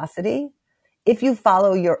curiosity, if you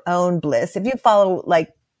follow your own bliss, if you follow like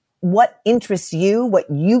what interests you,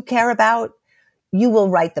 what you care about, you will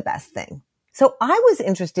write the best thing. So I was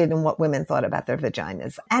interested in what women thought about their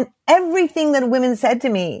vaginas, and everything that women said to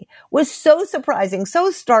me was so surprising,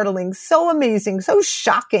 so startling, so amazing, so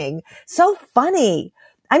shocking, so funny.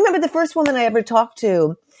 I remember the first woman I ever talked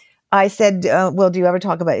to, I said, well, do you ever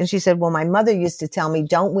talk about it? And she said, well, my mother used to tell me,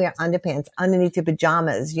 don't wear underpants underneath your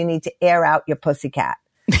pajamas. You need to air out your pussycat.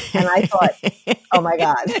 And I thought, oh my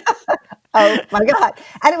God. Oh my God.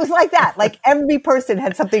 And it was like that. Like every person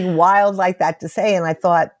had something wild like that to say. And I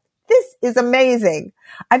thought, this is amazing.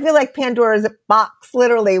 I feel like Pandora's box,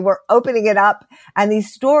 literally, we're opening it up. And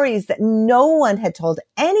these stories that no one had told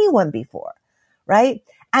anyone before, right?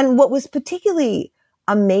 And what was particularly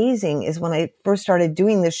amazing is when I first started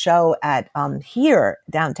doing the show at here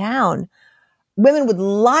downtown, women would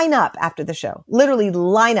line up after the show, literally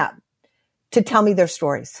line up to tell me their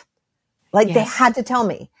stories. Like They had to tell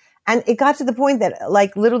me. And it got to the point that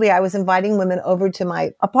like literally I was inviting women over to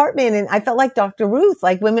my apartment and I felt like Dr. Ruth,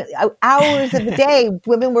 like women, hours of the day,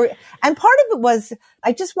 women were, and part of it was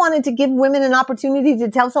I just wanted to give women an opportunity to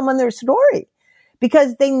tell someone their story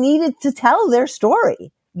because they needed to tell their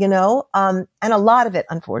story. And a lot of it,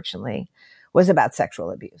 unfortunately, was about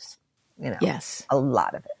sexual abuse. Yes. A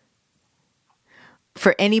lot of it.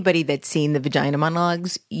 For anybody that's seen the vagina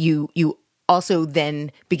monologues, you also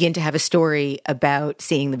then begin to have a story about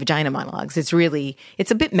seeing the vagina monologues. It's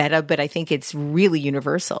a bit meta, but I think it's really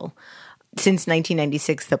universal. Since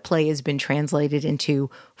 1996, the play has been translated into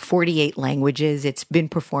 48 languages. It's been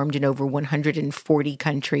performed in over 140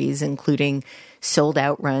 countries, including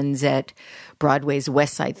sold-out runs at Broadway's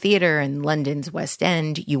West Side Theatre and London's West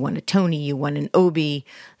End. You won a Tony, you won an Obie.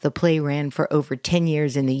 The play ran for over 10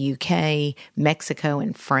 years in the UK, Mexico,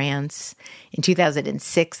 and France. In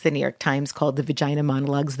 2006, the New York Times called the Vagina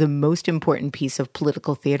Monologues the most important piece of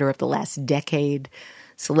political theater of the last decade.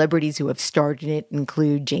 Celebrities who have starred in it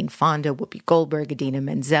include Jane Fonda, Whoopi Goldberg, Idina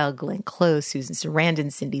Menzel, Glenn Close, Susan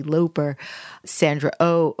Sarandon, Cyndi Lauper, Sandra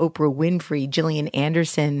Oh, Oprah Winfrey, Gillian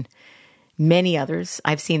Anderson, many others.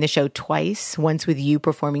 I've seen the show twice, once with you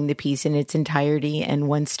performing the piece in its entirety and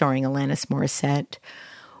once starring Alanis Morissette.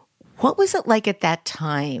 What was it like at that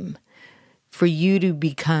time for you to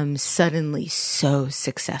become suddenly so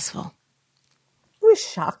successful? It was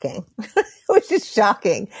shocking. It was just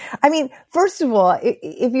shocking. I mean, first of all,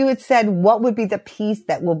 if you had said what would be the piece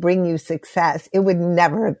that will bring you success, it would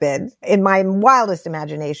never have been, in my wildest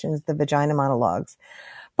imaginations, the Vagina Monologues.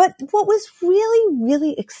 But what was really,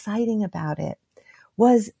 really exciting about it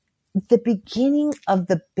was the beginning of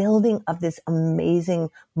the building of this amazing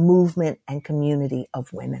movement and community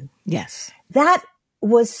of women. Yes. That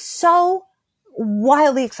was so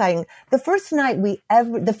wildly exciting. The first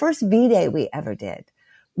V-Day we ever did,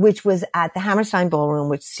 which was at the Hammerstein Ballroom,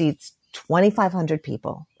 which seats 2,500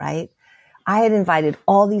 people, right? I had invited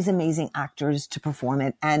all these amazing actors to perform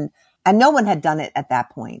it, and no one had done it at that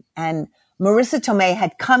point. And Marissa Tomei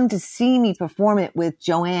had come to see me perform it with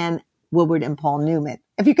Joanne Woodward and Paul Newman,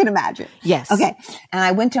 if you can imagine. Yes. Okay. And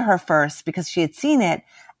I went to her first because she had seen it,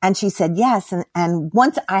 and she said yes. And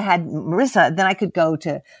once I had Marissa, then I could go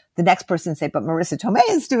to the next person and say, but Marissa Tomei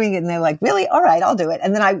is doing it. And they're like, really? All right, I'll do it.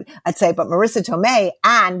 And then I'd say, but Marissa Tomei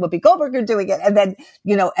and Whoopi Goldberg are doing it. And then,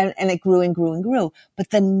 and it grew and grew and grew. But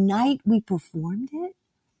the night we performed it,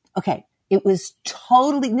 okay, it was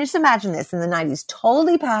totally, just imagine this in the 90s,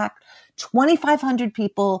 totally packed, 2,500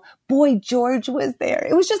 people. Boy George was there.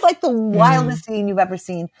 It was just like the wildest scene you've ever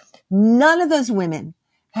seen. None of those women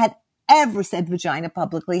had ever said vagina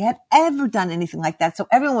publicly, had ever done anything like that. So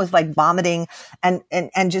everyone was like vomiting and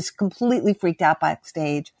just completely freaked out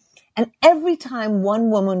backstage. And every time one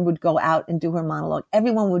woman would go out and do her monologue,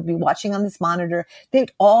 everyone would be watching on this monitor.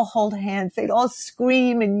 They'd all hold hands. They'd all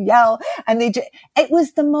scream and yell. And it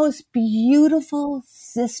was the most beautiful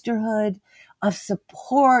sisterhood of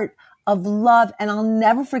support, of love. And I'll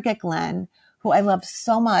never forget Glenn, who I love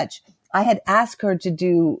so much, I had asked her to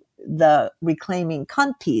do the reclaiming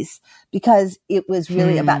cunt piece because it was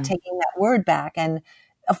really about taking that word back. And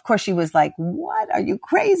of course she was like, what? Are you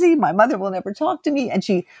crazy? My mother will never talk to me. And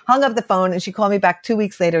she hung up the phone and she called me back 2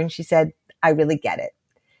 weeks later and she said, I really get it.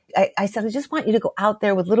 I said, I just want you to go out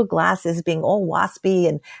there with little glasses being all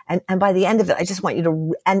waspy. And by the end of it, I just want you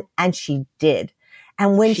to, and she did.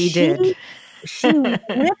 And when she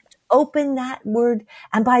ripped open that word.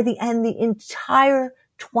 And by the end, the entire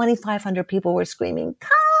 2,500 people were screaming,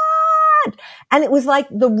 "Cut!" And it was like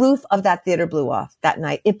the roof of that theater blew off that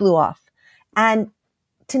night. It blew off. And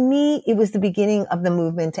to me, it was the beginning of the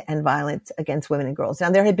movement to end violence against women and girls. Now,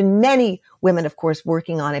 there had been many women, of course,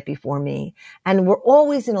 working on it before me. And we're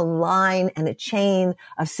always in a line and a chain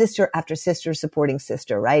of sister after sister supporting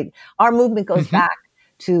sister, right? Our movement goes back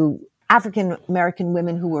to African American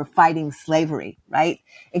women who were fighting slavery, right?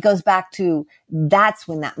 It goes back to that's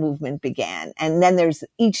when that movement began. And then there's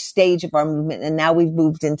each stage of our movement. And now we've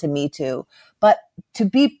moved into Me Too. But to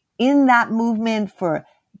be in that movement for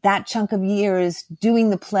that chunk of years, doing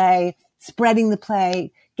the play, spreading the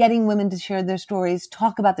play, getting women to share their stories,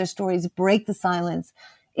 talk about their stories, break the silence.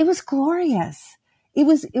 It was glorious. It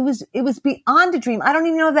was beyond a dream. I don't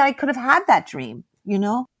even know that I could have had that dream, you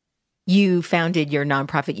know? You founded your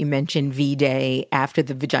nonprofit, you mentioned V-Day, after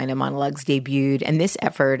the Vagina Monologues debuted, and this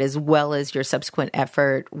effort, as well as your subsequent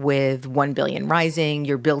effort with 1 Billion Rising,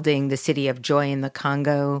 you're building the City of Joy in the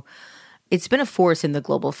Congo. It's been a force in the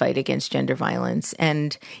global fight against gender violence.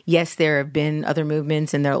 And yes, there have been other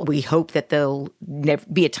movements, and we hope that there'll never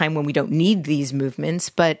be a time when we don't need these movements.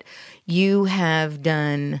 But you have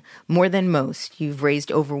done more than most. You've raised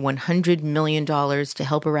over $100 million to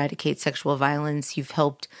help eradicate sexual violence. You've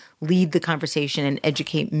helped lead the conversation and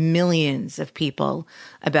educate millions of people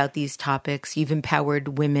about these topics. You've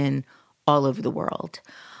empowered women all over the world.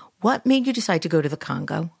 What made you decide to go to the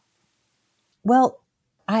Congo? Well,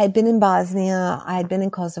 I had been in Bosnia, I had been in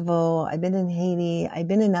Kosovo, I'd been in Haiti, I'd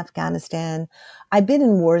been in Afghanistan. I'd been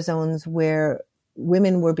in war zones where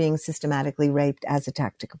women were being systematically raped as a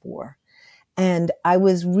tactic of war. And I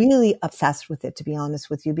was really obsessed with it, to be honest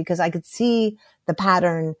with you, because I could see the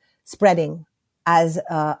pattern spreading as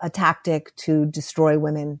a tactic to destroy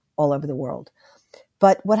women all over the world.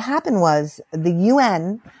 But what happened was the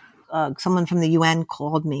UN, someone from the UN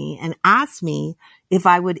called me and asked me if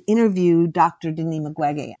I would interview Dr. Denis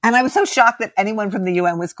Mukwege. And I was so shocked that anyone from the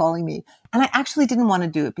UN was calling me. And I actually didn't want to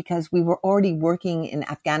do it because we were already working in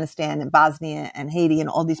Afghanistan and Bosnia and Haiti and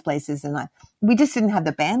all these places. And we just didn't have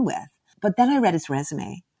the bandwidth. But then I read his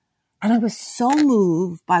resume and I was so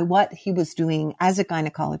moved by what he was doing as a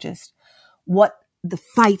gynecologist, what the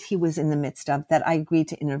fight he was in the midst of, that I agreed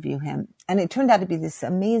to interview him. And it turned out to be this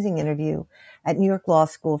amazing interview at New York Law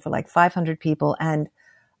School for like 500 people. And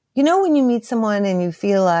you know, when you meet someone and you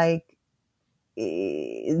feel like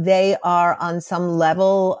they are on some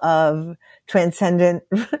level of transcendent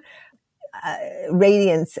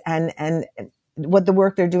radiance and what the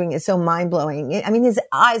work they're doing is so mind blowing. I mean, his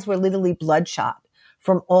eyes were literally bloodshot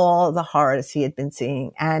from all the horrors he had been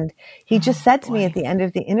seeing. And he just said to me at the end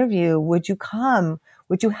of the interview, would you come?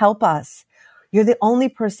 Would you help us? You're the only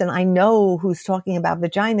person I know who's talking about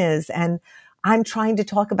vaginas. And I'm trying to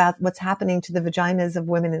talk about what's happening to the vaginas of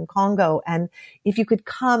women in Congo. And if you could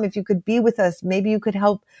come, if you could be with us, maybe you could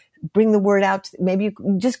help bring the word out. Maybe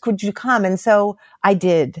could you come? And so I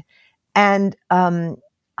did. And I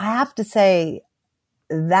have to say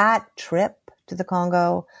that trip to the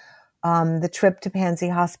Congo, the trip to Pansy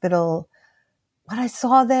Hospital, what I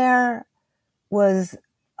saw there was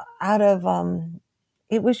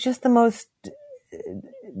it was just the most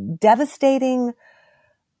devastating,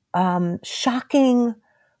 shocking,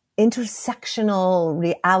 intersectional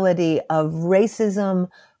reality of racism,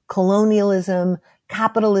 colonialism,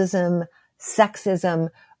 capitalism, sexism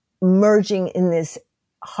merging in this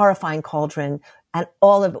horrifying cauldron, and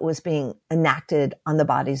all of it was being enacted on the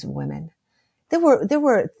bodies of women. There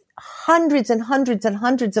were hundreds and hundreds and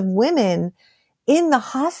hundreds of women in the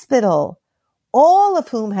hospital, all of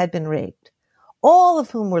whom had been raped, all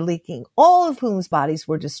of whom were leaking, all of whom's bodies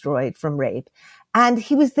were destroyed from rape. And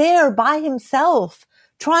he was there by himself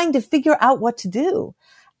trying to figure out what to do.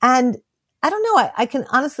 And I don't know, I can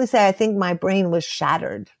honestly say I think my brain was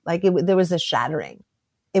shattered. Like there was a shattering.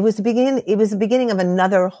 It was the beginning of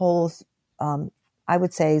another whole, I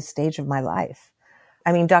would say, stage of my life.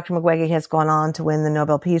 I mean, Dr. Mukwege has gone on to win the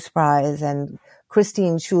Nobel Peace Prize, and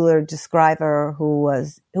Christine Schuler-Descriver, who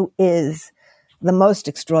is the most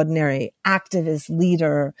extraordinary activist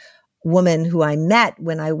leader woman who I met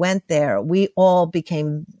when I went there. The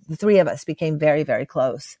three of us became very, very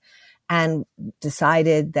close and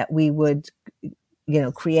decided that we would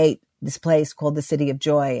create this place called the City of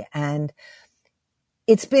Joy. And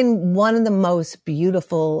it's been one of the most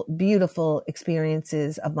beautiful, beautiful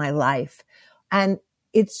experiences of my life. And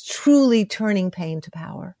it's truly turning pain to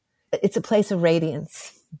power. It's a place of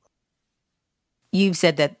radiance. You've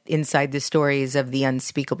said that inside the stories of the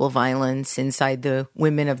unspeakable violence, inside the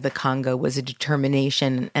women of the Congo was a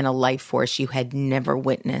determination and a life force you had never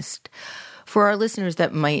witnessed. For our listeners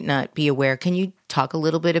that might not be aware, can you talk a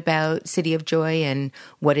little bit about City of Joy and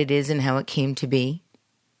what it is and how it came to be?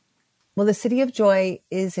 Well, the City of Joy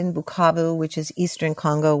is in Bukavu, which is eastern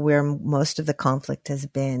Congo, where most of the conflict has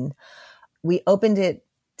been. We opened it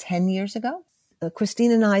 10 years ago.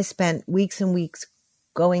 Christine and I spent weeks and weeks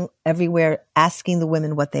going everywhere, asking the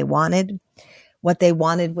women what they wanted. What they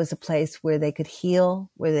wanted was a place where they could heal,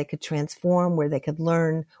 where they could transform, where they could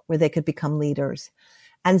learn, where they could become leaders.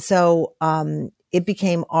 And so it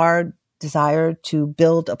became our desire to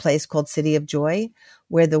build a place called City of Joy,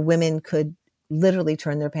 where the women could literally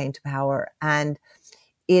turn their pain to power. And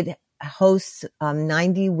it hosts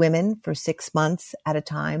 90 women for 6 months at a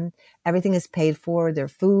time. Everything is paid for, their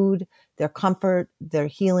food, their comfort, their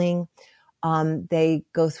healing. They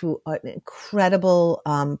go through an incredible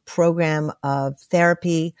program of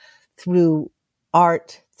therapy through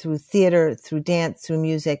art, through theater, through dance, through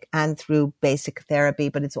music, and through basic therapy.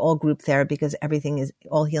 But it's all group therapy because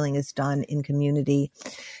all healing is done in community.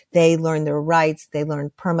 They learn their rights. They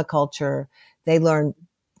learn permaculture. They learn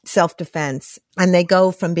self-defense. And they go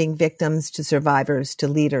from being victims to survivors to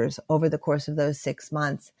leaders over the course of those 6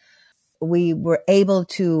 months. We were able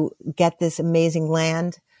to get this amazing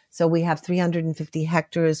land. So we have 350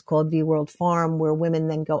 hectares called V World Farm, where women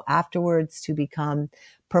then go afterwards to become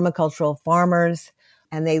permacultural farmers.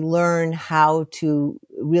 And they learn how to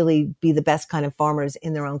really be the best kind of farmers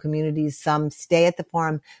in their own communities. Some stay at the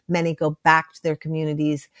farm. Many go back to their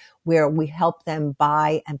communities where we help them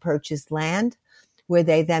buy and purchase land, where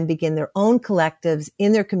they then begin their own collectives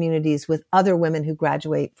in their communities with other women who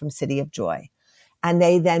graduate from City of Joy. And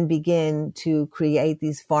they then begin to create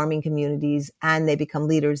these farming communities, and they become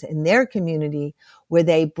leaders in their community where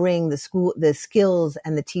they bring the skills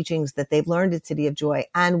and the teachings that they've learned at City of Joy,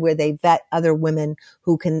 and where they vet other women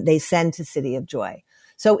who they send to City of Joy.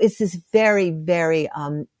 So it's this very, very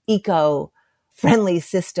eco-friendly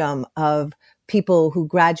system of people who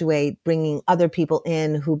graduate, bringing other people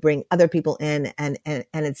in, who bring other people in, and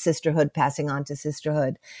it's sisterhood passing on to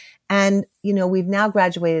sisterhood. And, we've now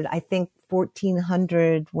graduated, I think,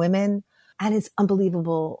 1,400 women, and it's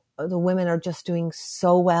unbelievable. The women are just doing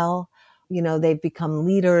so well. They've become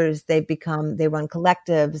leaders. They run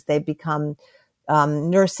collectives. They become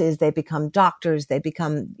nurses. They become doctors. They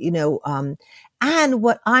become, and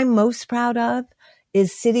what I'm most proud of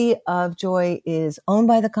is City of Joy is owned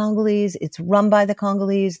by the Congolese. It's run by the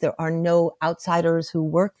Congolese. There are no outsiders who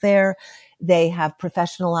work there. They have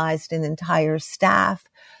professionalized an entire staff.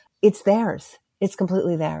 It's theirs. It's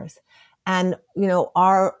completely theirs. And,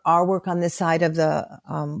 our work on this side of the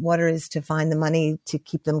water is to find the money to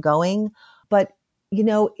keep them going. But,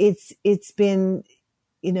 it's been,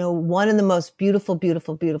 one of the most beautiful,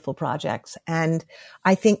 beautiful, beautiful projects. And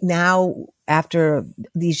I think now, after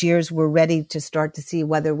these years, we're ready to start to see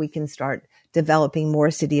whether we can start developing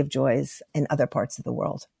more City of Joys in other parts of the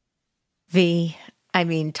world. V,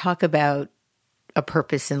 talk about a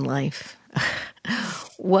purpose in life.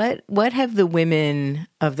 What have the women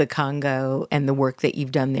of the Congo and the work that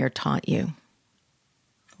you've done there taught you?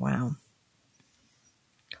 Wow.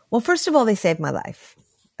 Well, first of all, they saved my life.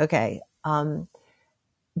 Okay.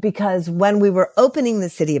 Because when we were opening the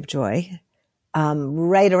City of Joy,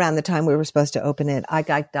 right around the time we were supposed to open it, I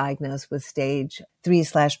got diagnosed with stage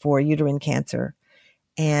 3/4 uterine cancer.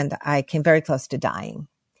 And I came very close to dying.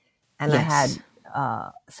 And Yes. I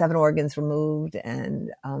had 7 organs removed,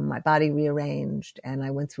 and my body rearranged. And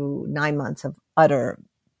I went through 9 months of utter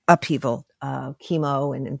upheaval,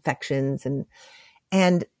 chemo and infections.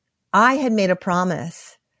 And I had made a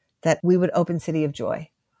promise that we would open City of Joy.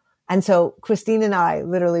 And so Christine and I,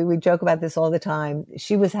 literally, we joke about this all the time.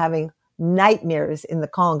 She was having nightmares in the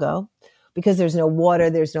Congo because there's no water,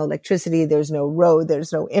 there's no electricity, there's no road,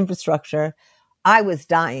 there's no infrastructure. I was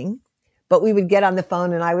dying. But we would get on the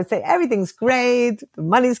phone and I would say, everything's great. The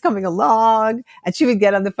money's coming along. And she would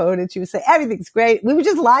get on the phone and she would say, everything's great. We would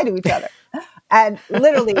just lie to each other. And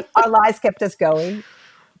literally our lies kept us going.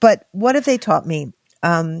 But what have they taught me?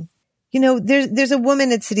 There's a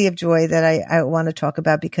woman at City of Joy that I want to talk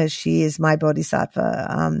about because she is my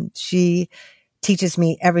bodhisattva. She teaches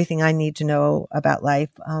me everything I need to know about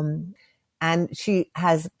life. And she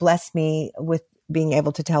has blessed me with being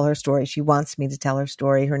able to tell her story. She wants me to tell her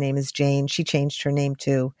story. Her name is Jane. She changed her name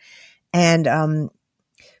too. And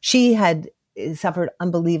she had suffered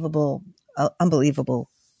unbelievable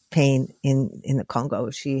pain in the Congo.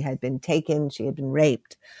 She had been taken. She had been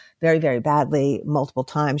raped very, very badly multiple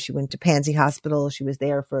times. She went to Pansy Hospital. She was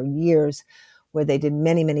there for years where they did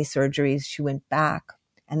many, many surgeries. She went back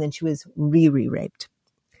and then she was raped.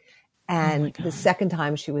 And the second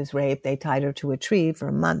time she was raped, they tied her to a tree for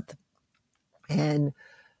a month. And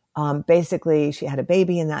basically she had a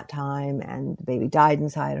baby in that time and the baby died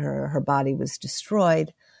inside her. Her body was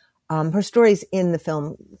destroyed. Her story's in the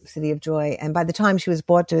film City of Joy. And by the time she was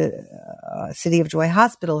brought to City of Joy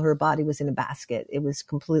Hospital, her body was in a basket. It was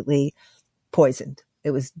completely poisoned.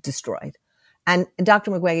 It was destroyed. And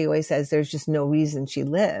Dr. McGuege always says there's just no reason she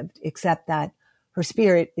lived, except that her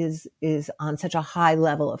spirit is on such a high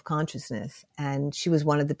level of consciousness. And she was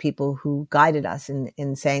one of the people who guided us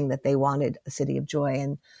in saying that they wanted a City of Joy.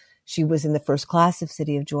 And she was in the first class of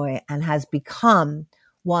City of Joy and has become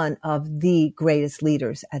one of the greatest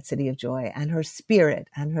leaders at City of Joy. And her spirit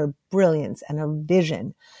and her brilliance and her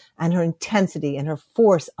vision and her intensity and her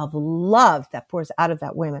force of love that pours out of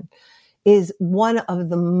that woman is one of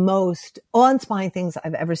the most awe-inspiring things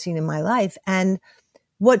I've ever seen in my life. And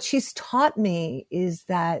what she's taught me is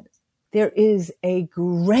that there is a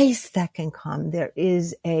grace that can come. There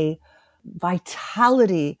is a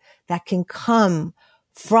vitality that can come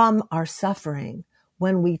from our suffering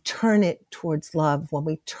when we turn it towards love, when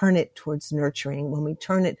we turn it towards nurturing, when we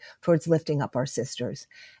turn it towards lifting up our sisters.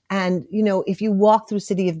 And, you know, if you walk through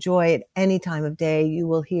City of Joy at any time of day, you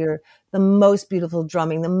will hear the most beautiful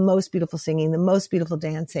drumming, the most beautiful singing, the most beautiful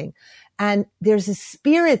dancing. And there's a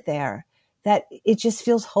spirit there that it just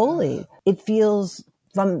feels holy. It feels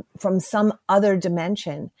from some other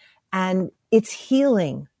dimension. And it's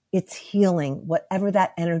healing. It's healing. Whatever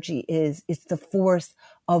that energy is, it's the force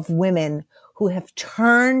of women who have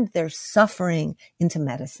turned their suffering into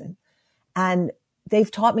medicine. And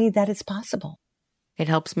they've taught me that it's possible. It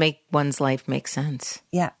helps make one's life make sense.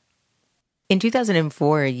 Yeah. In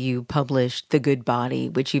 2004, you published The Good Body,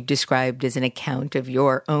 which you've described as an account of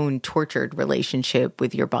your own tortured relationship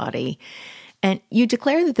with your body. And you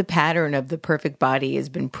declare that the pattern of the perfect body has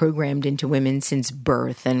been programmed into women since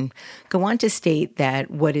birth, and go on to state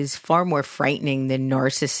that what is far more frightening than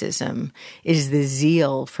narcissism is the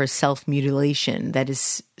zeal for self-mutilation that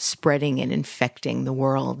is spreading and infecting the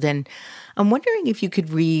world. And I'm wondering if you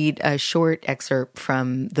could read a short excerpt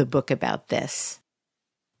from the book about this.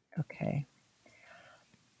 Okay.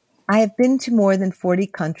 I have been to more than 40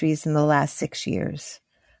 countries in the last 6 years.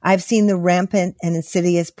 I've seen the rampant and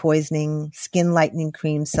insidious poisoning skin lightening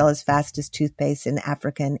creams sell as fast as toothpaste in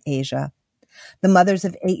Africa and Asia. The mothers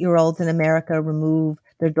of 8-year-olds in America remove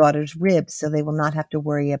their daughters' ribs so they will not have to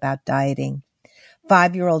worry about dieting.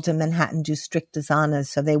 5-year-olds in Manhattan do strict asanas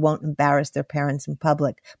so they won't embarrass their parents in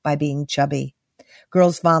public by being chubby.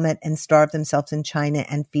 Girls vomit and starve themselves in China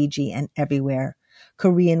and Fiji and everywhere.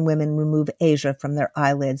 Korean women remove Asia from their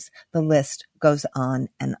eyelids. The list goes on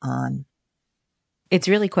and on. It's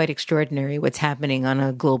really quite extraordinary what's happening on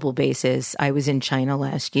a global basis. I was in China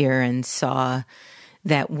last year and saw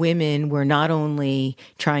that women were not only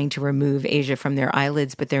trying to remove Asia from their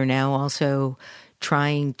eyelids, but they're now also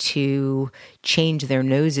trying to change their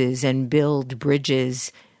noses and build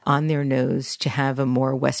bridges on their nose to have a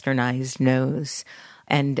more westernized nose,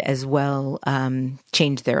 and as well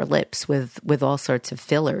change their lips with all sorts of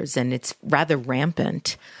fillers. And it's rather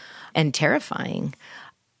rampant and terrifying.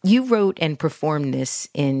 You wrote and performed this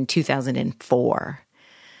in 2004.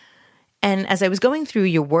 And as I was going through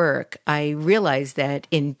your work, I realized that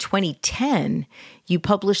in 2010, you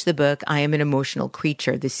published the book, I Am an Emotional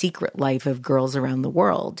Creature, The Secret Life of Girls Around the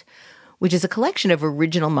World, which is a collection of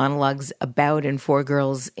original monologues about and for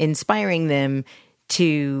girls, inspiring them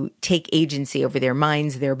to take agency over their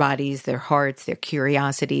minds, their bodies, their hearts, their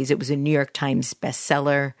curiosities. It was a New York Times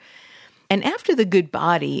bestseller. And after The Good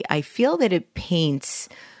Body, I feel that it paints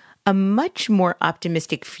a much more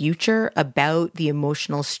optimistic future about the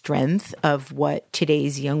emotional strength of what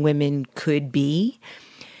today's young women could be.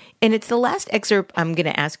 And it's the last excerpt I'm going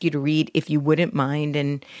to ask you to read, if you wouldn't mind.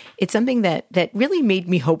 And it's something that really made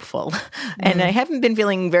me hopeful. And I haven't been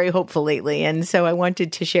feeling very hopeful lately. And so I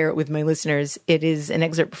wanted to share it with my listeners. It is an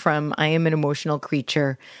excerpt from I Am an Emotional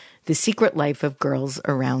Creature, The Secret Life of Girls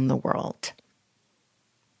Around the World.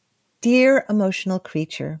 Dear emotional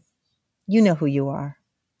creature, you know who you are.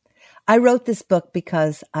 I wrote this book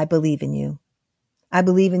because I believe in you. I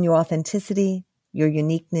believe in your authenticity, your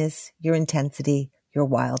uniqueness, your intensity, your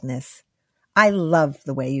wildness. I love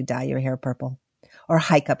the way you dye your hair purple, or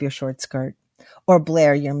hike up your short skirt, or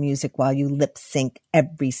blare your music while you lip sync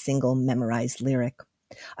every single memorized lyric.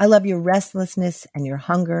 I love your restlessness and your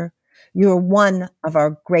hunger, You're one of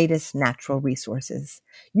our greatest natural resources.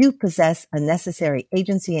 You possess a necessary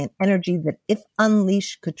agency and energy that, if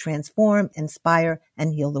unleashed, could transform, inspire,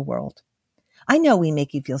 and heal the world. I know we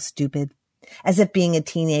make you feel stupid, as if being a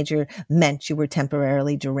teenager meant you were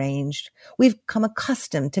temporarily deranged. We've come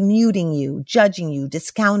accustomed to muting you, judging you,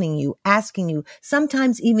 discounting you, asking you,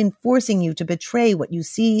 sometimes even forcing you to betray what you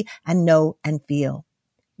see and know and feel.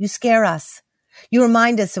 You scare us. You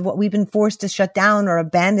remind us of what we've been forced to shut down or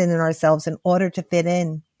abandon in ourselves in order to fit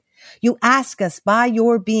in. You ask us by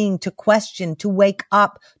your being to question, to wake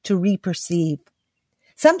up, to reperceive.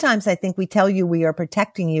 Sometimes I think we tell you we are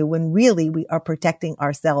protecting you when really we are protecting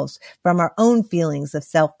ourselves from our own feelings of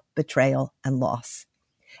self-betrayal and loss.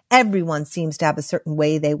 Everyone seems to have a certain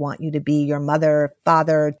way they want you to be: your mother,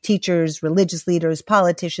 father, teachers, religious leaders,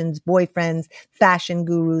 politicians, boyfriends, fashion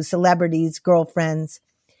gurus, celebrities, girlfriends.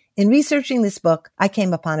 In researching this book, I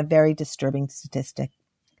came upon a very disturbing statistic.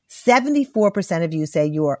 74% of you say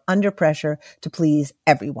you are under pressure to please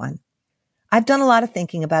everyone. I've done a lot of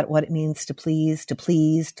thinking about what it means to please,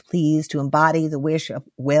 to embody the wish of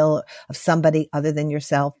will of somebody other than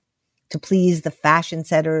yourself. To please the fashion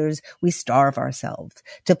setters, we starve ourselves.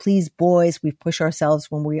 To please boys, we push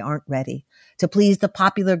ourselves when we aren't ready. To please the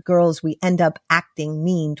popular girls, we end up acting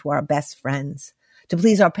mean to our best friends. To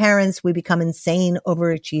please our parents, we become insane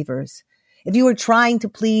overachievers. If you are trying to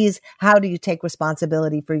please, how do you take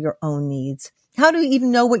responsibility for your own needs? How do you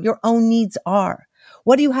even know what your own needs are?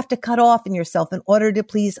 What do you have to cut off in yourself in order to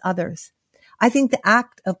please others? I think the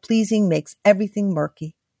act of pleasing makes everything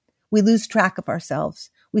murky. We lose track of ourselves.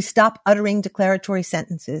 We stop uttering declaratory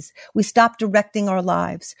sentences. We stop directing our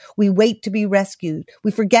lives. We wait to be rescued.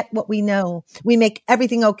 We forget what we know. We make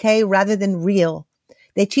everything okay rather than real.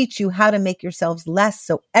 They teach you how to make yourselves less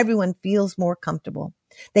so everyone feels more comfortable.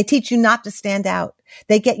 They teach you not to stand out.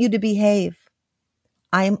 They get you to behave.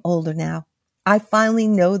 I am older now. I finally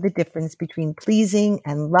know the difference between pleasing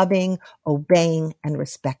and loving, obeying and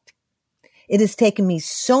respect. It has taken me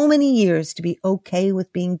so many years to be okay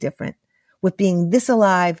with being different, with being this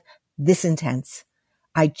alive, this intense.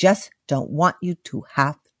 I just don't want you to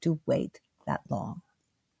have to wait that long.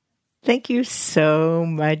 Thank you so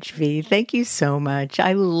much, V. Thank you so much.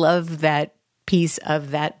 I love that piece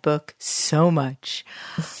of that book so much.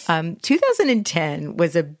 2010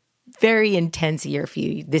 was a very intense year for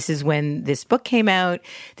you. This is when this book came out.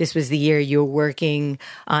 This was the year you were working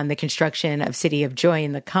on the construction of City of Joy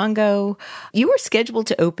in the Congo. You were scheduled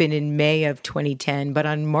to open in May of 2010, but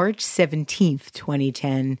on March 17th,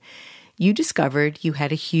 2010, you discovered you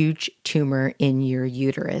had a huge tumor in your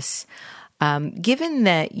uterus. Given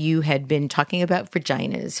that you had been talking about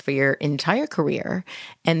vaginas for your entire career,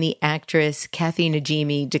 and the actress Kathy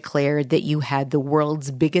Najimy declared that you had the world's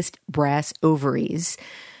biggest brass ovaries,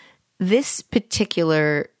 this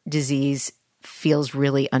particular disease feels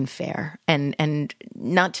really unfair and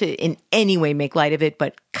not to in any way make light of it,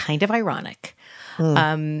 but kind of ironic.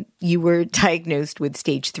 You were diagnosed with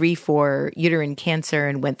stage 3-4 uterine cancer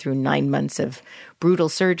and went through 9 months of brutal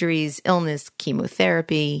surgeries, illness,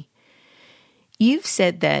 chemotherapy. You've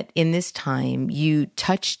said that in this time you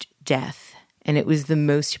touched death and it was the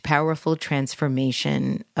most powerful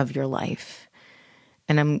transformation of your life.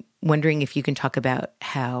 And I'm wondering if you can talk about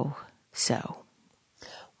how so.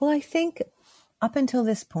 Well, I think up until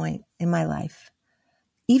this point in my life,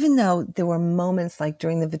 even though there were moments like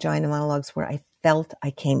during the vagina monologues where I felt I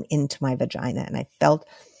came into my vagina and I felt,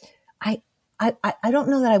 I don't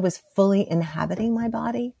know that I was fully inhabiting my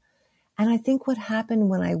body. And I think what happened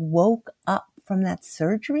when I woke up from that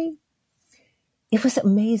surgery, it was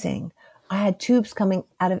amazing. I had tubes coming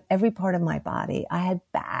out of every part of my body. I had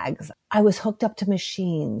bags. I was hooked up to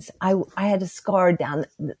machines. I had a scar down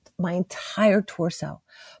my entire torso.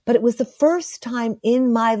 But it was the first time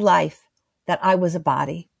in my life that I was a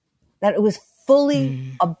body, that it was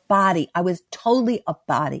fully a body. I was totally a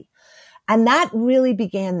body. And that really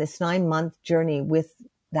began this 9-month journey with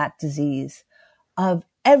that disease of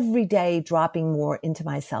every day dropping more into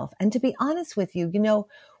myself. And to be honest with you,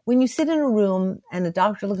 when you sit in a room and a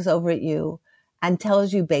doctor looks over at you and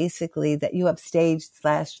tells you basically that you have stage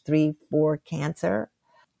 /3-4 cancer,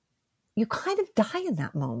 you kind of die in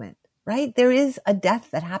that moment, right? There is a death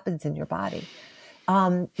that happens in your body.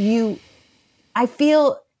 I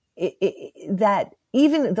feel that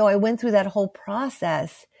even though I went through that whole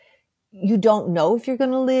process, you don't know if you're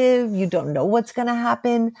going to live. You don't know what's going to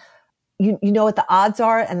happen. You know what the odds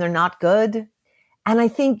are and they're not good. And I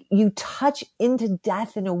think you touch into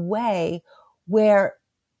death in a way where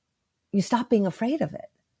you stop being afraid of it.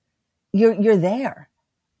 You're there.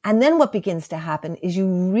 And then what begins to happen is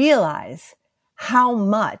you realize how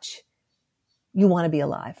much you want to be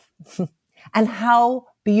alive and how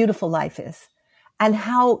beautiful life is and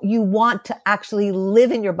how you want to actually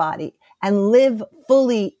live in your body and live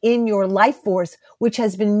fully in your life force, which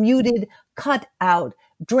has been muted, cut out,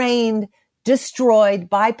 drained, destroyed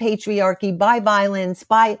by patriarchy, by violence,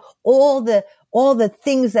 by all the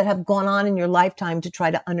things that have gone on in your lifetime to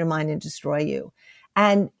try to undermine and destroy you.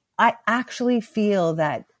 And I actually feel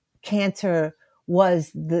that cancer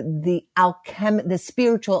was the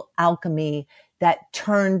spiritual alchemy that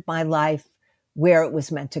turned my life where it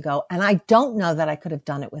was meant to go. And I don't know that I could have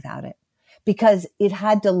done it without it, because it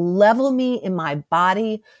had to level me in my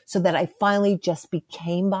body so that I finally just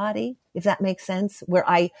became body, if that makes sense, where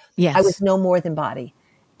I was no more than body.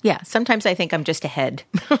 Yeah. Sometimes I think I'm just a head.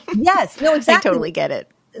 Yes. No, exactly. I totally get it.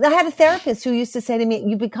 I had a therapist who used to say to me,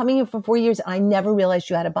 you've been coming here for 4 years. And I never realized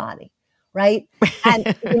you had a body. Right. And,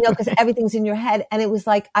 because everything's in your head. And it was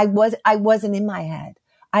like, I wasn't in my head.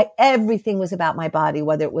 Everything was about my body,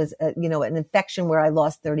 whether it was, an infection where I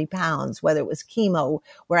lost 30 pounds, whether it was chemo,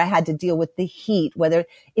 where I had to deal with the heat, whether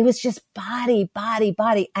it was just body.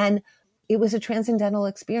 And it was a transcendental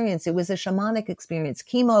experience. It was a shamanic experience.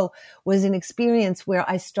 Chemo was an experience where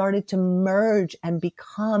I started to merge and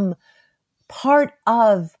become part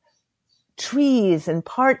of trees and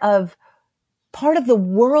part of the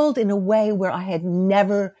world in a way where I had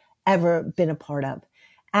never, ever been a part of.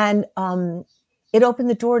 And, it opened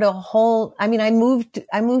the door to I moved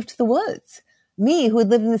to the woods. Me, who had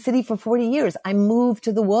lived in the city for 40 years, I moved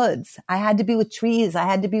to the woods. I had to be with trees. I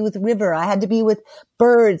had to be with river. I had to be with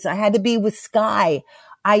birds. I had to be with sky.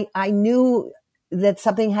 I knew that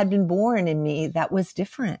something had been born in me that was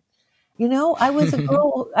different. I was a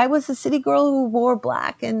girl, I was a city girl who wore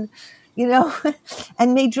black and,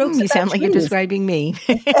 and made jokes about You sound like trees. You're describing me.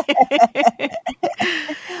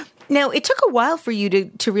 Now, it took a while for you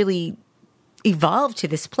to really evolve to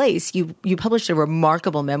this place. You published a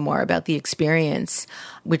remarkable memoir about the experience,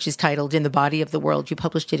 which is titled In the Body of the World. You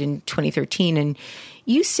published it in 2013. And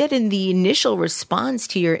you said in the initial response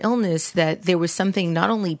to your illness that there was something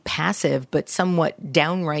not only passive, but somewhat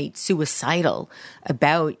downright suicidal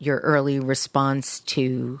about your early response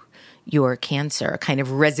to your cancer, a kind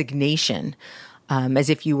of resignation,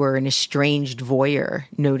 as if you were an estranged voyeur,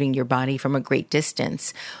 noting your body from a great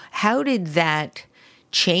distance. How did that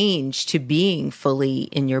change to being fully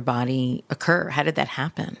in your body occur? How did that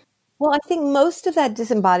happen? Well, I think most of that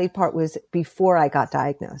disembodied part was before I got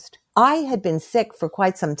diagnosed. I had been sick for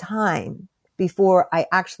quite some time before I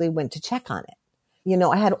actually went to check on it.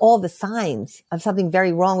 I had all the signs of something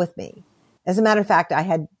very wrong with me. As a matter of fact,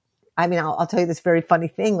 I'll tell you this very funny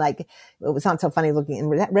thing. Like, it was not so funny looking in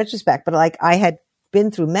retrospect, but like I had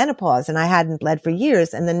been through menopause and I hadn't bled for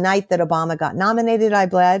years. And the night that Obama got nominated, I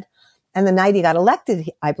bled. And the night he got elected,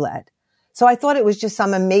 I bled. So I thought it was just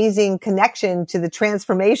some amazing connection to the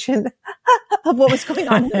transformation of what was going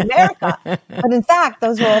on in America. But in fact,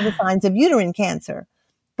 those were all the signs of uterine cancer.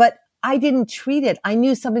 But I didn't treat it. I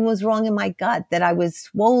knew something was wrong in my gut, that I was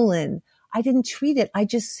swollen. I didn't treat it. I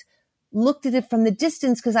just looked at it from the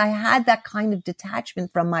distance because I had that kind of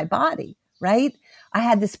detachment from my body, right? I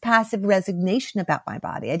had this passive resignation about my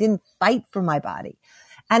body. I didn't fight for my body.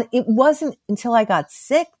 And it wasn't until I got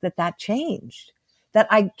sick that changed, that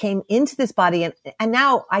I came into this body. And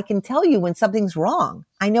now I can tell you when something's wrong.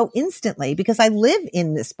 I know instantly because I live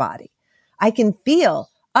in this body. I can feel,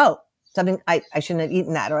 something, I shouldn't have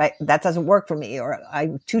eaten that, or that doesn't work for me, or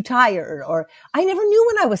I'm too tired, or I never knew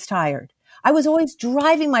when I was tired. I was always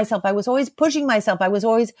driving myself. I was always pushing myself. I was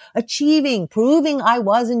always achieving, proving I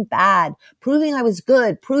wasn't bad, proving I was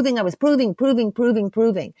good, proving I was proving.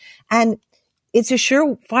 And it's a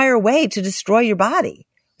surefire way to destroy your body.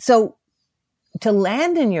 So to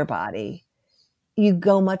land in your body, you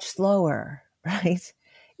go much slower, right?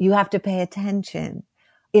 You have to pay attention.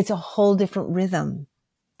 It's a whole different rhythm.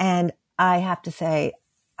 And I have to say,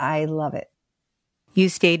 I love it. You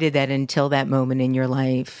stated that until that moment in your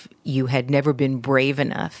life, you had never been brave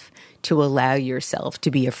enough to allow yourself to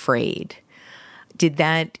be afraid. Did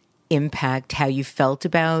that impact how you felt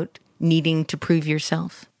about needing to prove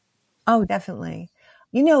yourself? Oh, definitely.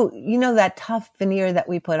 You know that tough veneer that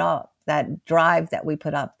we put up, that drive that we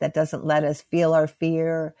put up that doesn't let us feel our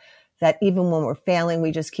fear, that even when we're failing,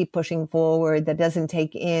 we just keep pushing forward, that doesn't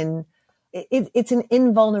take in. It's an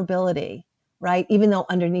invulnerability, right? Even though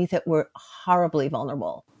underneath it, we're horribly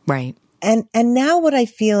vulnerable. Right. And now what I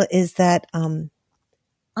feel is that I'm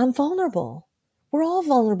vulnerable. We're all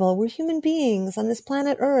vulnerable. We're human beings on this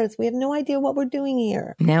planet Earth. We have no idea what we're doing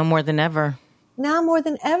here. Now more than ever. Now more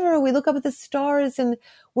than ever, we look up at the stars and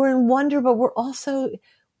we're in wonder, but we're also,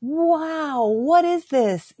 wow, what is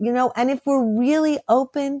this? And if we're really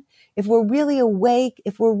open, if we're really awake,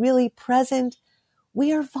 if we're really present,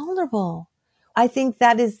 we are vulnerable. I think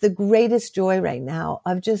that is the greatest joy right now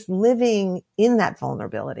of just living in that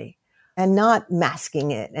vulnerability and not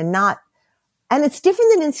masking it and it's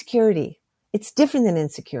different than insecurity. It's different than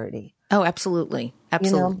insecurity. Oh, absolutely.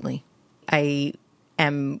 Absolutely. I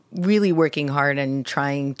am really working hard and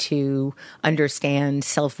trying to understand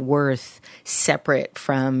self-worth separate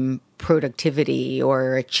from productivity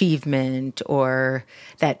or achievement or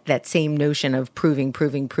that same notion of proving.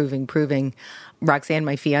 Roxanne,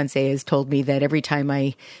 my fiance, has told me that every time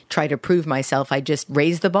I try to prove myself, I just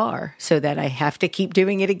raise the bar so that I have to keep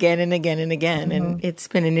doing it again and again and again. Mm-hmm. And it's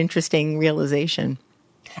been an interesting realization.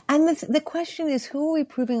 And the question is, who are we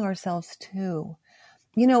proving ourselves to?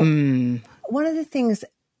 One of the things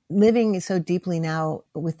living so deeply now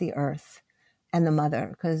with the earth and the mother,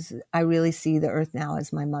 because I really see the earth now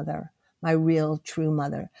as my mother, my real, true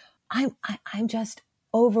mother. I'm just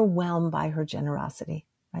overwhelmed by her generosity,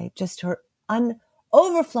 right? Just her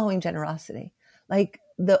overflowing generosity. Like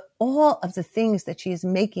all of the things that she is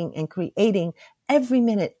making and creating every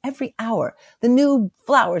minute, every hour, the new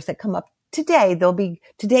flowers that come up. Today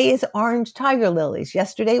is orange tiger lilies.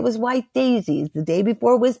 Yesterday was white daisies. The day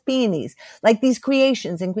before was peonies, like these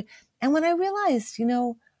creations. And when I realized,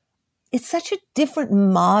 it's such a different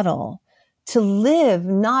model to live,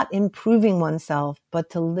 not improving oneself, but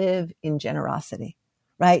to live in generosity,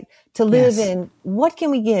 right? To live in what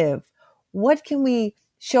can we give? What can we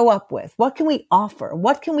show up with? What can we offer?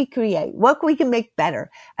 What can we create? What we can make better?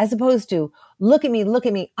 As opposed to look at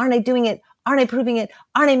me. Aren't I doing it? Aren't I proving it?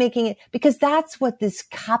 Aren't I making it? Because that's what this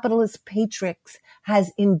capitalist matrix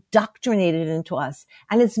has indoctrinated into us.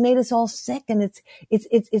 And it's made us all sick, and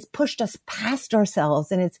it's pushed us past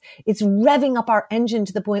ourselves, and it's revving up our engine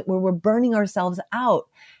to the point where we're burning ourselves out.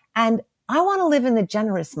 And I want to live in the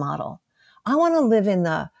generous model. I want to live in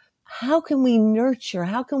the, how can we nurture?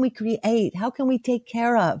 How can we create? How can we take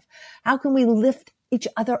care of? How can we lift each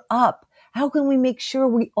other up? How can we make sure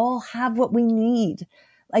we all have what we need?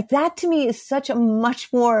 Like that to me is such a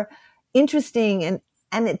much more interesting and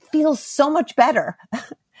it feels so much better,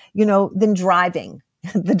 than driving,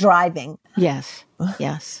 the driving. Yes.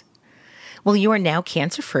 Yes. Well, you are now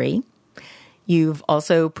cancer-free. You've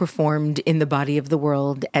also performed in the Body of the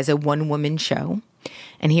World as a one-woman show.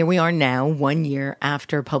 And here we are now, 1 year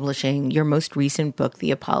after publishing your most recent book,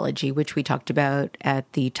 The Apology, which we talked about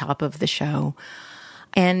at the top of the show.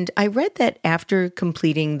 And I read that after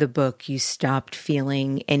completing the book, you stopped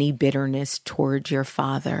feeling any bitterness towards your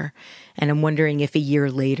father. And I'm wondering if a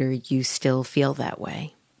year later you still feel that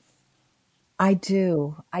way. I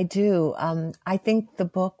do. I think the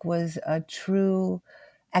book was a true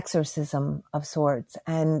exorcism of sorts.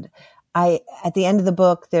 And at the end of the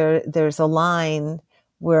book, there's a line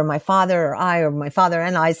where my father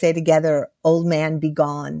and I say together, "Old man, be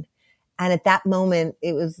gone." And at that moment,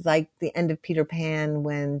 it was like the end of Peter Pan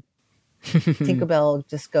when Tinkerbell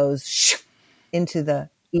just goes into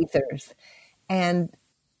the ethers. And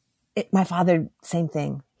my father, same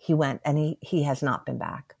thing. He went and he has not been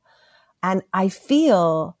back. And I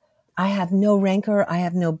feel I have no rancor. I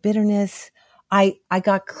have no bitterness. I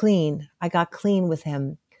got clean. I got clean with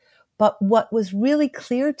him. But what was really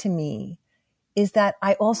clear to me is that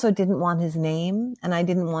I also didn't want his name, and I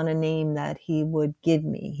didn't want a name that he would give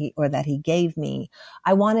me or that he gave me.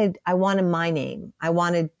 I wanted my name. I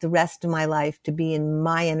wanted the rest of my life to be in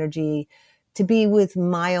my energy, to be with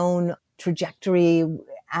my own trajectory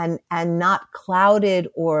and not clouded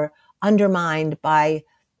or undermined by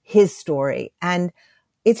his story. And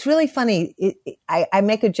it's really funny. I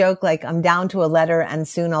make a joke like I'm down to a letter and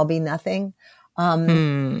soon I'll be nothing.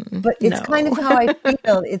 But it's kind of how I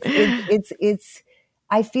feel.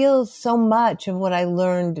 I feel so much of what I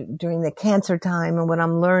learned during the cancer time, and what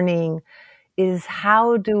I'm learning is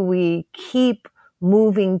how do we keep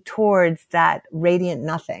moving towards that radiant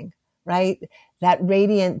nothing, right? That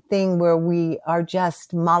radiant thing where we are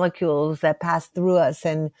just molecules that pass through us,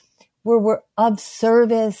 and where we're of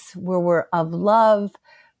service, where we're of love,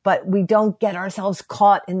 but we don't get ourselves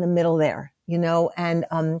caught in the middle there,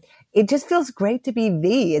 and, it just feels great to be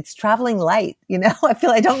V. It's traveling light, I feel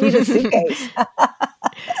I don't need a suitcase.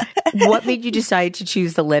 What made you decide to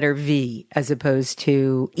choose the letter V as opposed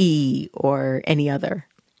to E or any other?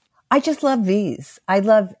 I just love V's. I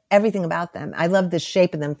love everything about them. I love the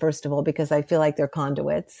shape of them, first of all, because I feel like they're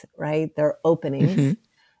conduits, right? They're openings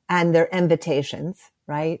and they're invitations,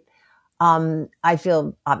 right? I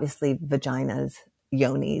feel obviously vaginas,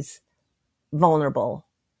 yonis, vulnerable,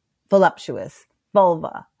 voluptuous,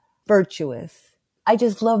 vulva, virtuous, I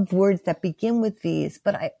just love words that begin with V's,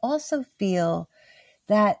 but I also feel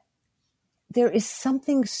that there is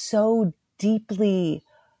something so deeply,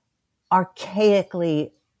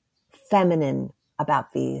 archaically feminine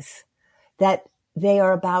about these, that they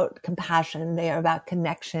are about compassion, they are about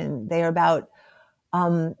connection, they are about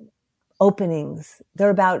openings, they're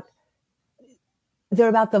about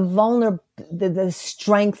the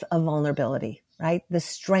strength of vulnerability, right? The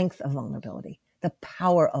strength of vulnerability, the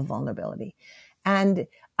power of vulnerability. And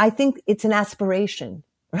I think it's an aspiration,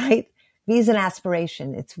 right? V is an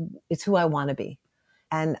aspiration. It's who I want to be.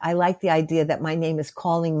 And I like the idea that my name is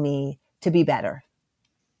calling me to be better.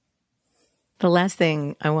 The last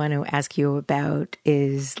thing I want to ask you about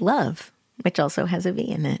is love, which also has a V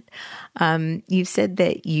in it. You said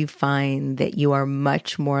that you find that you are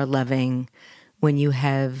much more loving when you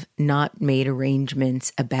have not made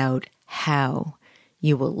arrangements about how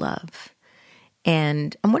you will love.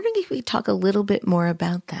 And I'm wondering if we could talk a little bit more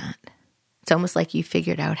about that. It's almost like you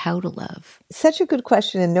figured out how to love. Such a good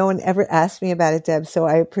question, and no one ever asked me about it, Deb, so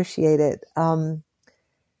I appreciate it.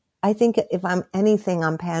 I think if I'm anything,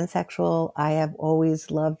 I'm pansexual. I have always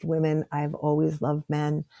loved women. I've always loved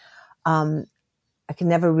men. I can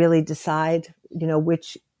never really decide,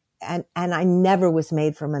 which, and I never was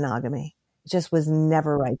made for monogamy. It just was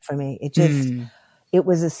never right for me. It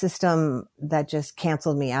was a system that just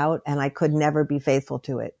canceled me out, and I could never be faithful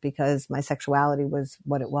to it because my sexuality was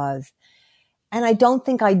what it was. And I don't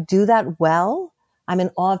think I do that well. I'm in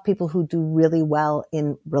awe of people who do really well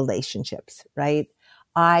in relationships, right?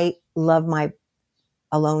 I love my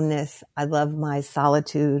aloneness. I love my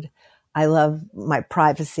solitude. I love my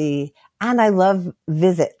privacy, and I love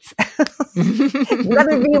visits.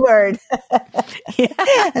 Another V word.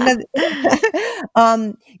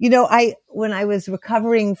 When I was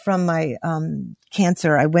recovering from my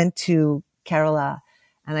cancer, I went to Kerala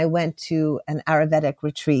and I went to an Ayurvedic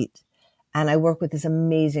retreat, and I worked with this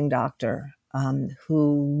amazing doctor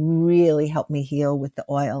who really helped me heal with the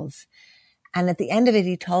oils. And at the end of it,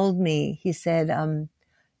 he said,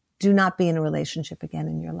 do not be in a relationship again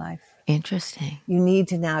in your life. Interesting. You need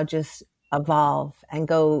to now just evolve and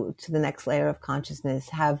go to the next layer of consciousness,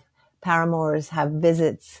 have paramours, have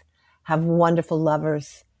visits, have wonderful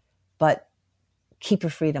lovers, but keep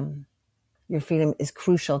your freedom. Your freedom is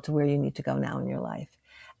crucial to where you need to go now in your life.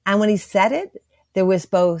 And when he said it, there was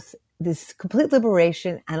both this complete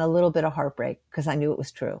liberation and a little bit of heartbreak because I knew it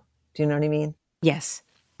was true. Do you know what I mean? Yes.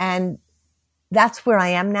 And that's where I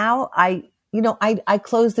am now. I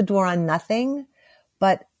closed the door on nothing,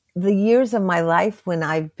 but the years of my life when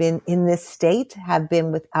I've been in this state have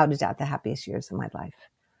been without a doubt the happiest years of my life.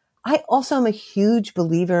 I also am a huge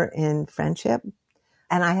believer in friendship,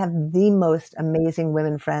 and I have the most amazing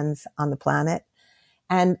women friends on the planet.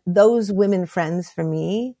 And those women friends for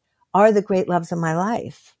me are the great loves of my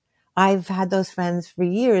life. I've had those friends for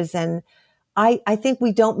years, and I think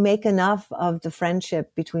we don't make enough of the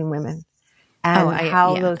friendship between women and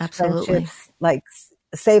those absolutely. friendships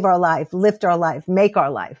save our life, lift our life, make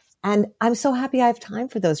our life. And I'm so happy I have time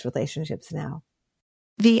for those relationships now.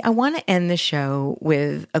 V, I want to end the show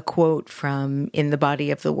with a quote from In the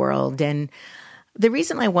Body of the World. And the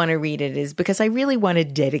reason I want to read it is because I really want to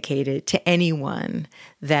dedicate it to anyone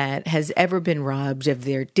that has ever been robbed of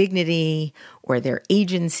their dignity or their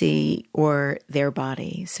agency or their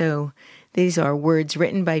body. So these are words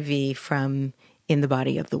written by V from In the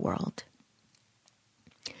Body of the World.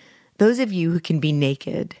 Those of you who can be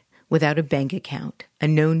naked without a bank account, a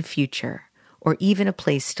known future, or even a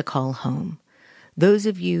place to call home. Those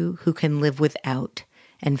of you who can live without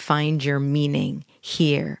and find your meaning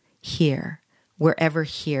here, wherever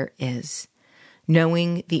here is,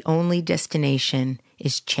 knowing the only destination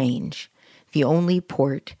is change. The only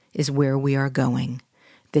port is where we are going.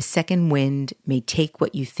 The second wind may take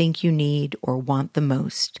what you think you need or want the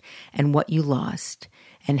most, and what you lost,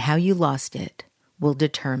 and how you lost it will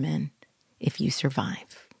determine if you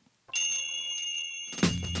survive.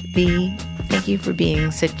 V, thank you for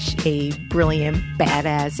being such a brilliant,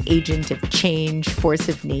 badass agent of change, force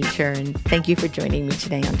of nature, and thank you for joining me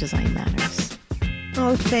today on Design Matters.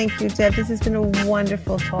 Oh, thank you, Deb. This has been a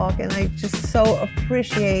wonderful talk, and I just so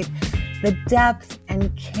appreciate the depth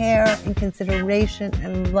and care and consideration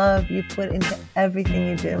and love you put into everything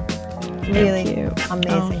you do. Really thank you.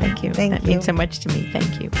 Amazing. Oh, thank you. That means so much to me.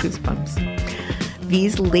 Thank you. Goosebumps.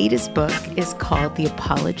 V's latest book is called The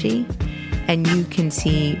Apology, and you can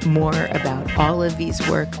see more about all of V's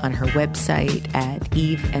work on her website at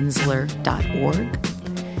eveensler.org.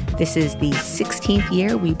 This is the 16th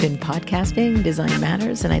year we've been podcasting Design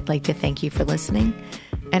Matters, and I'd like to thank you for listening.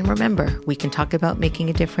 And remember, we can talk about making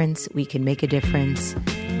a difference, we can make a difference,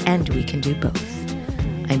 and we can do both.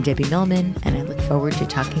 I'm Debbie Millman, and I look forward to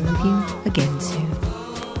talking with you again soon.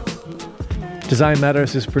 Design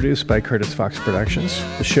Matters is produced by Curtis Fox Productions.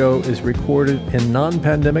 The show is recorded in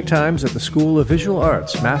non-pandemic times at the School of Visual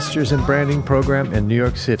Arts Masters in Branding program in New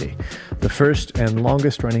York City, the first and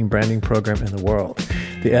longest-running branding program in the world.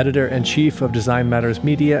 The editor-in-chief of Design Matters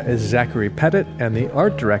Media is Zachary Pettit, and the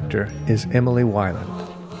art director is Emily Weiland.